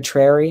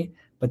arbitrary,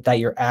 but that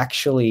you're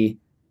actually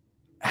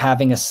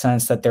having a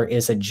sense that there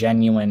is a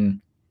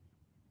genuine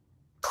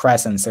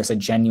presence, there's a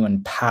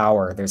genuine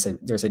power, there's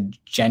a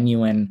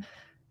genuine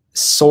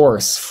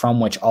source from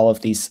which all of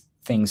these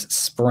things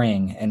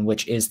spring, and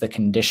which is the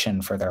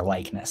condition for their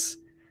likeness.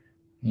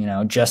 You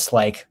know, just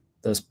like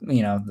those,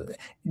 you know,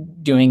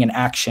 doing an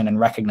action and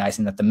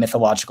recognizing that the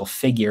mythological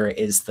figure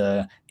is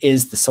the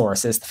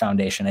source, is the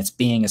foundation. Its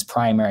being is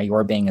primary,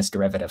 your being is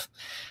derivative.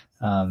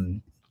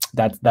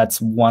 That's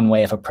one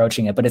way of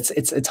approaching it, but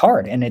it's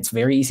hard, and it's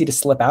very easy to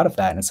slip out of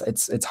that, and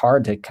it's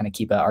hard to kind of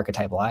keep an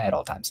archetypal eye at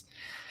all times.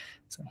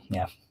 So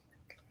yeah.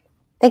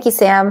 Thank you,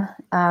 Sam.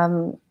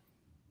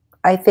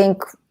 I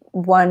think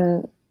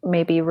one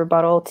maybe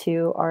rebuttal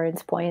to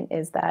Arran's point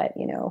is that,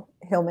 you know,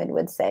 Hillman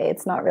would say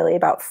it's not really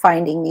about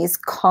finding these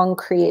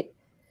concrete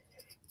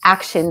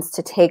actions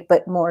to take,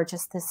 but more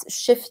just this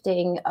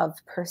shifting of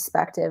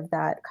perspective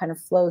that kind of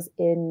flows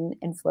in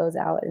and flows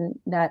out. And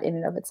that in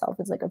and of itself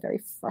is like a very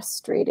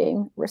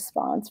frustrating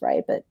response,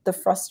 right? But the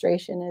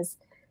frustration is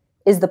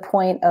the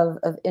point of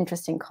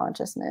interesting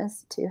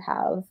consciousness to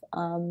have.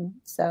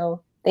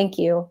 So thank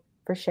you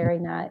for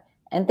sharing that.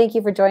 And thank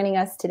you for joining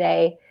us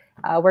today.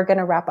 We're going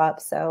to wrap up.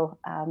 So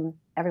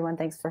everyone,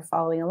 thanks for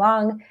following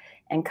along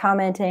and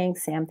commenting.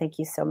 Sam, thank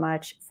you so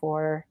much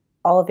for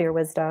all of your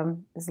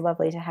wisdom. It's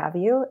lovely to have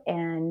you,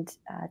 and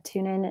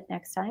tune in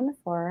next time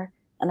for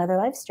another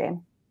live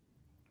stream.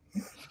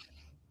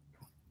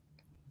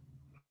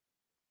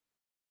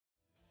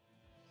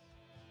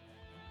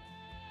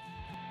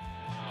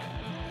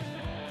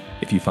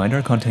 If you find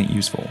our content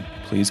useful,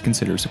 please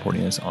consider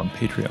supporting us on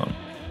Patreon.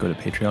 Go to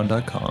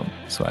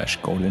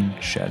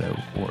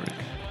patreon.com/goldenshadow.org.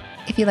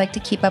 If you'd like to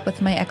keep up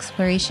with my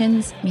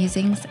explorations,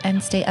 musings,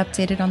 and stay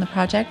updated on the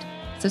project,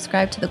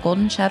 subscribe to the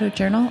Golden Shadow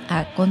Journal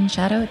at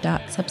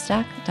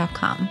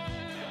goldenshadow.substack.com.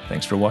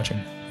 Thanks for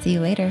watching. See you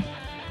later.